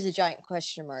movie was a giant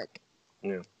question mark.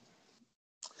 Yeah.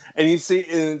 And you see,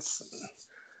 it's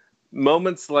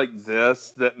moments like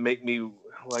this that make me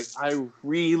like, I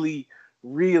really,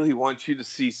 really want you to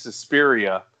see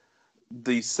Suspiria,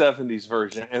 the 70s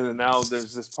version. And then now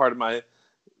there's this part of my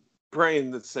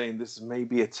brain that's saying this may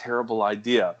be a terrible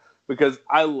idea, because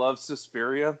I love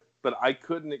Suspiria, but I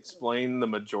couldn't explain the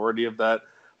majority of that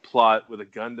plot with a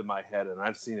gun to my head, and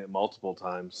I've seen it multiple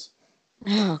times.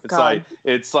 Oh, It's God.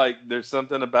 like there's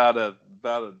something about a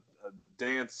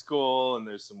dance school, and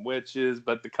there's some witches,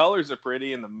 but the colors are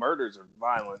pretty and the murders are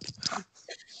violent.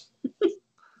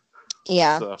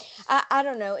 Yeah. So, I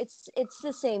don't know. It's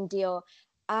the same deal.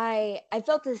 I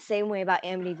felt the same way about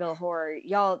Amityville Horror.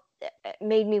 Y'all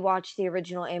made me watch the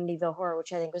original Amityville Horror,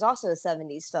 which I think was also a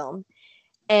 70s film.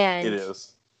 And it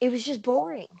is. it was just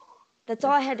boring. That's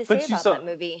all I had to But say you about saw- that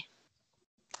movie.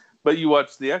 But you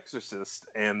watched The Exorcist,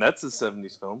 and that's a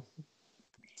 70s film.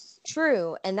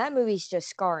 True. And that movie's just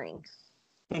scarring.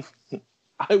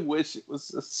 I wish it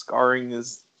was as scarring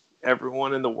as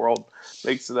everyone in the world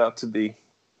makes it out to be.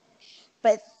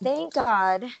 But thank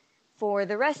God for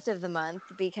the rest of the month,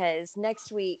 because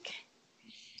next week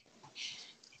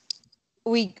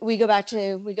we go back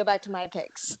to my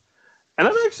picks. And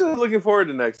I'm actually looking forward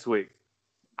to next week.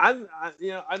 I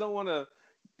don't want to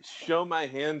show my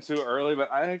hand too early,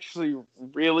 but I actually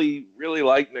really, really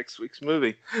like next week's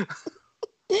movie.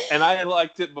 And I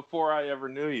liked it before I ever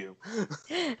knew you.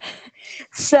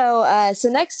 So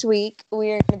next week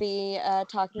we're going to be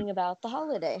talking about The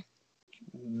Holiday.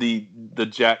 The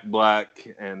Jack Black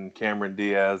and Cameron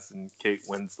Diaz and Kate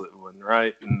Winslet one,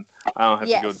 right? And I don't have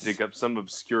to go dig up some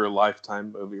obscure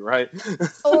Lifetime movie, right?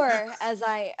 Or, as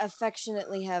I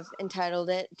affectionately have entitled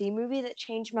it, the movie that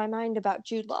changed my mind about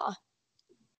Jude Law.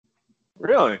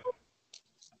 Really?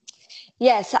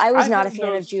 Yes, I was not a had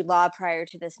fan those- of Jude Law prior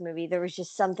to this movie. There was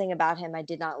just something about him I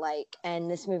did not like, and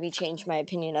this movie changed my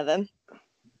opinion of him.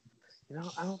 You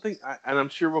know, I don't think, and I'm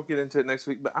sure we'll get into it next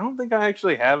week, but I don't think I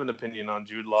actually have an opinion on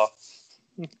Jude Law.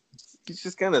 He's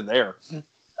just kind of there.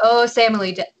 Oh,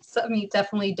 Sammy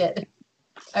definitely did.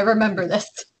 I remember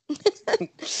this.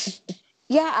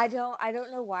 Yeah, I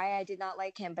don't know why I did not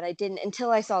like him, but I didn't until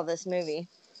I saw this movie.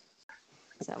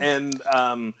 So. And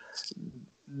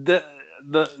the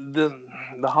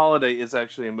Holiday is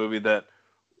actually a movie that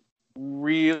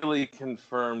really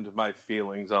confirmed my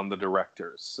feelings on the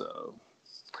directors. So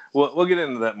we'll get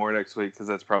into that more next week, because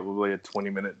that's probably a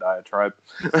 20-minute diatribe.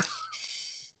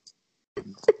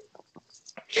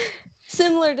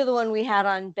 Similar to the one we had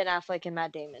on Ben Affleck and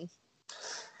Matt Damon.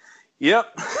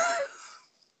 Yep.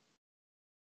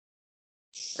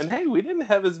 And hey, we didn't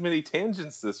have as many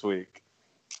tangents this week.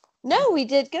 No, we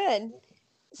did good.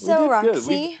 So,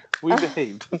 Roxy, we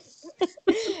behaved.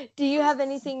 do you have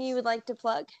anything you would like to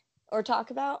plug or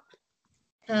talk about?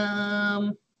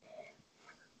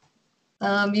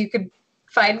 You could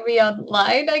find me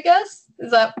online, I guess.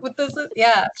 Is that what this is?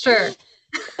 Yeah, sure.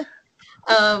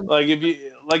 Like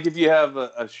if you have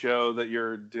a show that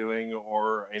you're doing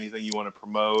or anything you want to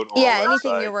promote, or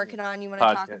anything you're working on you want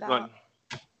to talk about.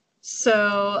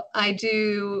 So I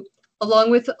do,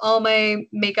 along with all my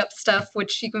makeup stuff,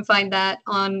 which you can find that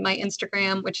on my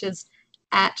Instagram, which is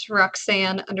at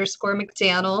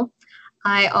Roxanne_McDaniel.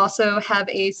 I also have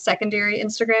a secondary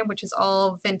Instagram, which is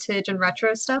all vintage and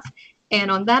retro stuff.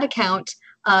 And on that account,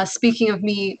 speaking of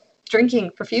me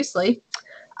drinking profusely,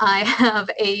 I have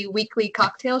a weekly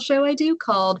cocktail show I do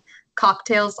called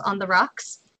Cocktails on the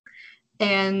Rocks.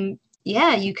 And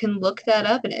yeah, you can look that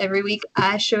up. And every week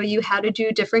I show you how to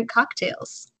do different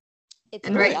cocktails. It's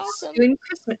and pretty we're awesome. doing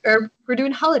we're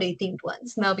doing holiday themed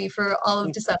ones, and that'll be for all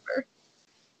of December.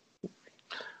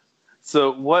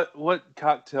 So what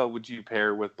cocktail would you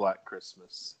pair with Black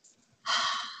Christmas?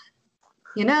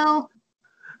 You know,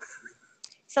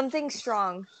 something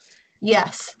strong.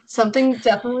 Yes, something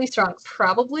definitely strong.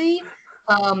 Probably,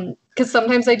 because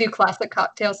sometimes I do classic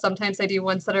cocktails, sometimes I do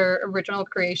ones that are original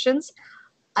creations.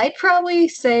 I'd probably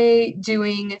say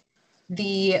doing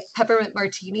the peppermint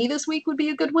martini this week would be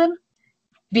a good one,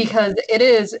 because it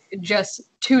is just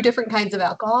 2 different kinds of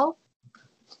alcohol.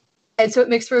 And so it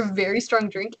makes for a very strong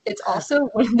drink. It's also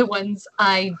one of the ones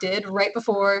I did right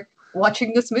before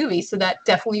watching this movie, so that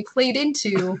definitely played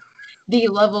into the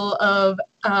level of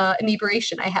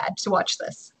inebriation I had to watch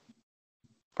this.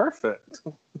 Perfect.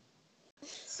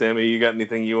 Sammy, you got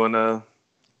anything you want to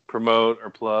promote or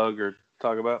plug or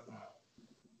talk about?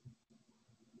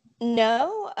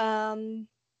 No,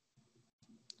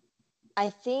 I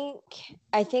think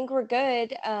we're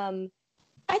good. I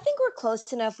think we're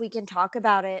close enough we can talk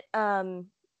about it. And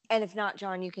if not,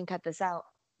 John, you can cut this out.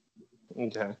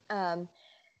 Okay.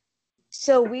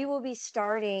 So we will be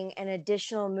starting an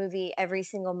additional movie every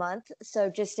single month. So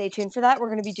just stay tuned for that. We're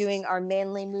going to be doing our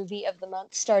manly movie of the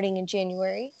month starting in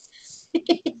January.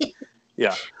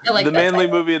 Yeah. I like The that manly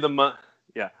title. movie of the month.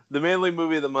 Yeah. The manly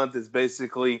movie of the month is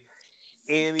basically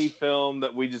any film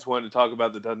that we just wanted to talk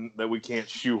about that we can't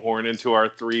shoehorn into our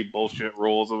 3 bullshit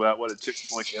rules about what a chick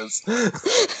flick is.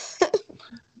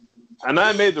 And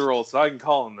I made the rules, so I can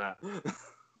call them that.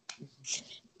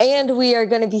 And we are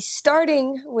going to be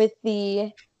starting with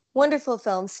the wonderful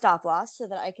film Stop Loss so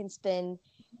that I can spend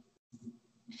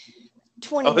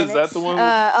 20 minutes Is that the one?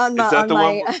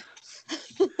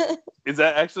 Is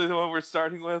that actually the one we're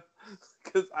starting with?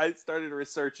 Because I started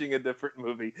researching a different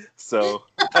movie, so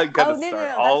I gotta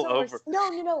start all over.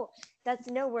 No.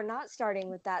 We're not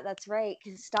starting with that. That's right,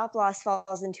 because Stop Loss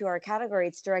falls into our category.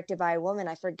 It's directed by a woman.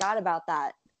 I forgot about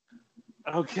that.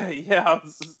 Okay, yeah, I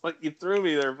was just like, you threw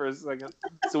me there for a second.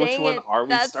 So which one are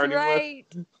we starting with?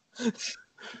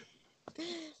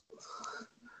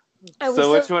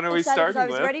 So which one are we starting with? I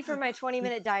was ready for my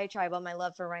 20-minute diatribe on my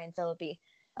love for Ryan Phillippe.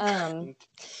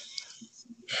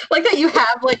 Like that you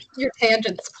have like your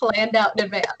tangents planned out in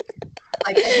advance.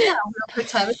 Like, yeah, I'm gonna put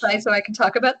time aside so I can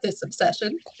talk about this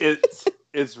obsession.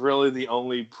 It's really the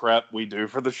only prep we do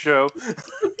for the show.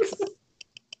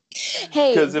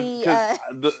 Hey, because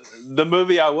the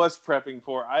movie I was prepping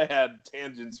for, I had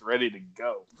tangents ready to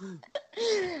go.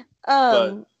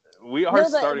 But we are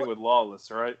starting with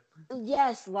Lawless, right?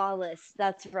 Yes, Lawless.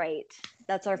 That's right.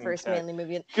 That's our first manly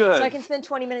movie. Good. So I can spend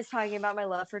 20 minutes talking about my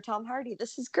love for Tom Hardy.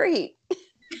 This is great.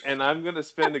 And I'm going to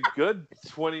spend a good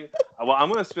 20... Well, I'm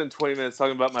going to spend 20 minutes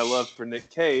talking about my love for Nick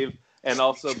Cave and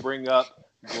also bring up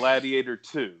Gladiator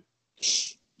 2.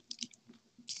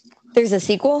 There's a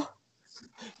sequel?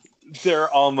 There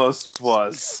almost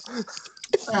was.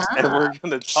 And we're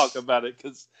going to talk about it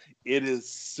because it is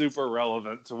super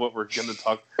relevant to what we're going to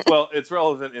talk. Well, it's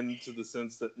relevant into the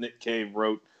sense that Nick Cave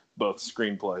wrote both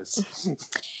screenplays.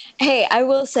 Hey, I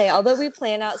will say, although we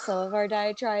plan out some of our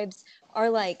diatribes, our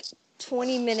like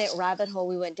 20-minute rabbit hole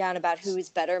we went down about who is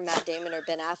better, Matt Damon or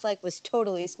Ben Affleck, was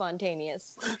totally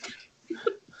spontaneous.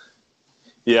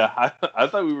 Yeah, I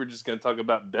thought we were just going to talk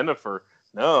about Bennifer.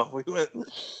 No, we went...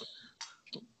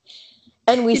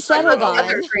 And we settled on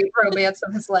another great romance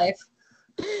of his life.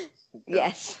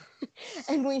 Yes.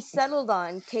 And we settled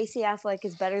on Casey Affleck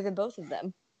is better than both of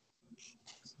them.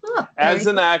 Oh, as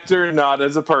an actor, not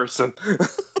as a person. I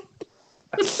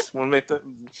just want to make that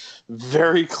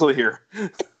very clear.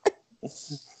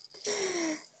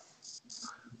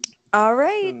 All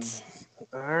right.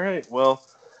 All right. Well,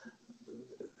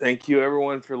 thank you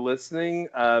everyone for listening.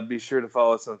 Be sure to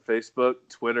follow us on Facebook,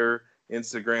 Twitter,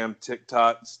 Instagram,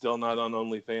 TikTok. Still not on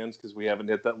OnlyFans because we haven't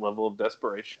hit that level of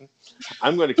desperation.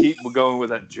 I'm going to keep going with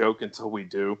that joke until we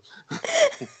do.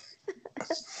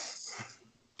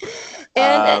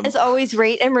 And as always,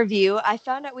 rate and review. I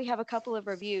found out we have a couple of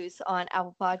reviews on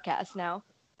Apple Podcasts now.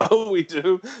 Oh, we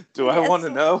do? Do I want to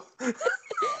know?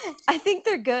 I think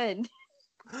they're good.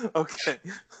 Okay.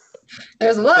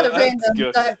 There's a lot of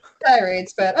random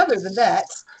tirades, but other than that.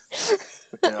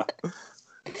 Yeah.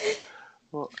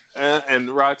 Well, and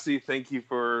Roxy, thank you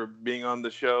for being on the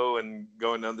show and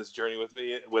going down this journey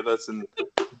with us, and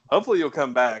hopefully you'll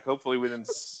come back. Hopefully we didn't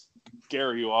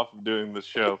scare you off of doing this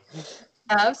show.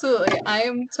 Absolutely. I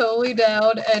am totally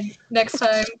down, and next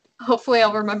time, hopefully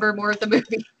I'll remember more of the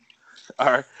movie. All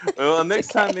right. Well, next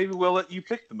time maybe we'll let you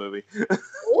pick the movie.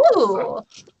 Ooh.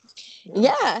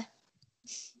 Yeah.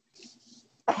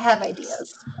 I have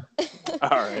ideas.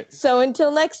 All right. So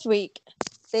until next week,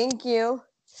 thank you.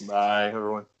 Bye,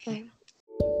 everyone. Bye.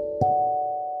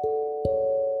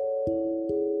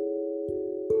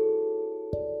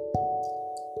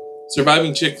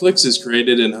 Surviving Chick Flicks is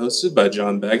created and hosted by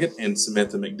John Baggett and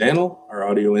Samantha McDaniel. Our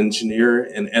audio engineer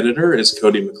and editor is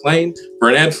Cody McLean. For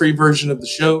an ad-free version of the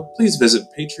show, please visit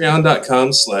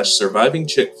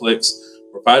patreon.com/survivingchickflicks,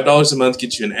 where $5 a month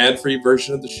gets you an ad-free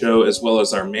version of the show as well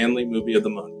as our manly movie of the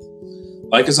month.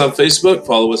 Like us on Facebook,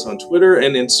 follow us on Twitter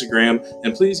and Instagram,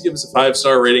 and please give us a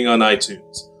 5-star rating on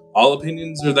iTunes. All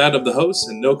opinions are that of the host,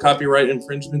 and no copyright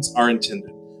infringements are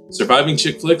intended. Surviving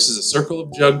Chick Flicks is a Circle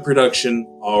of Jug production,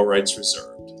 all rights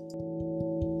reserved.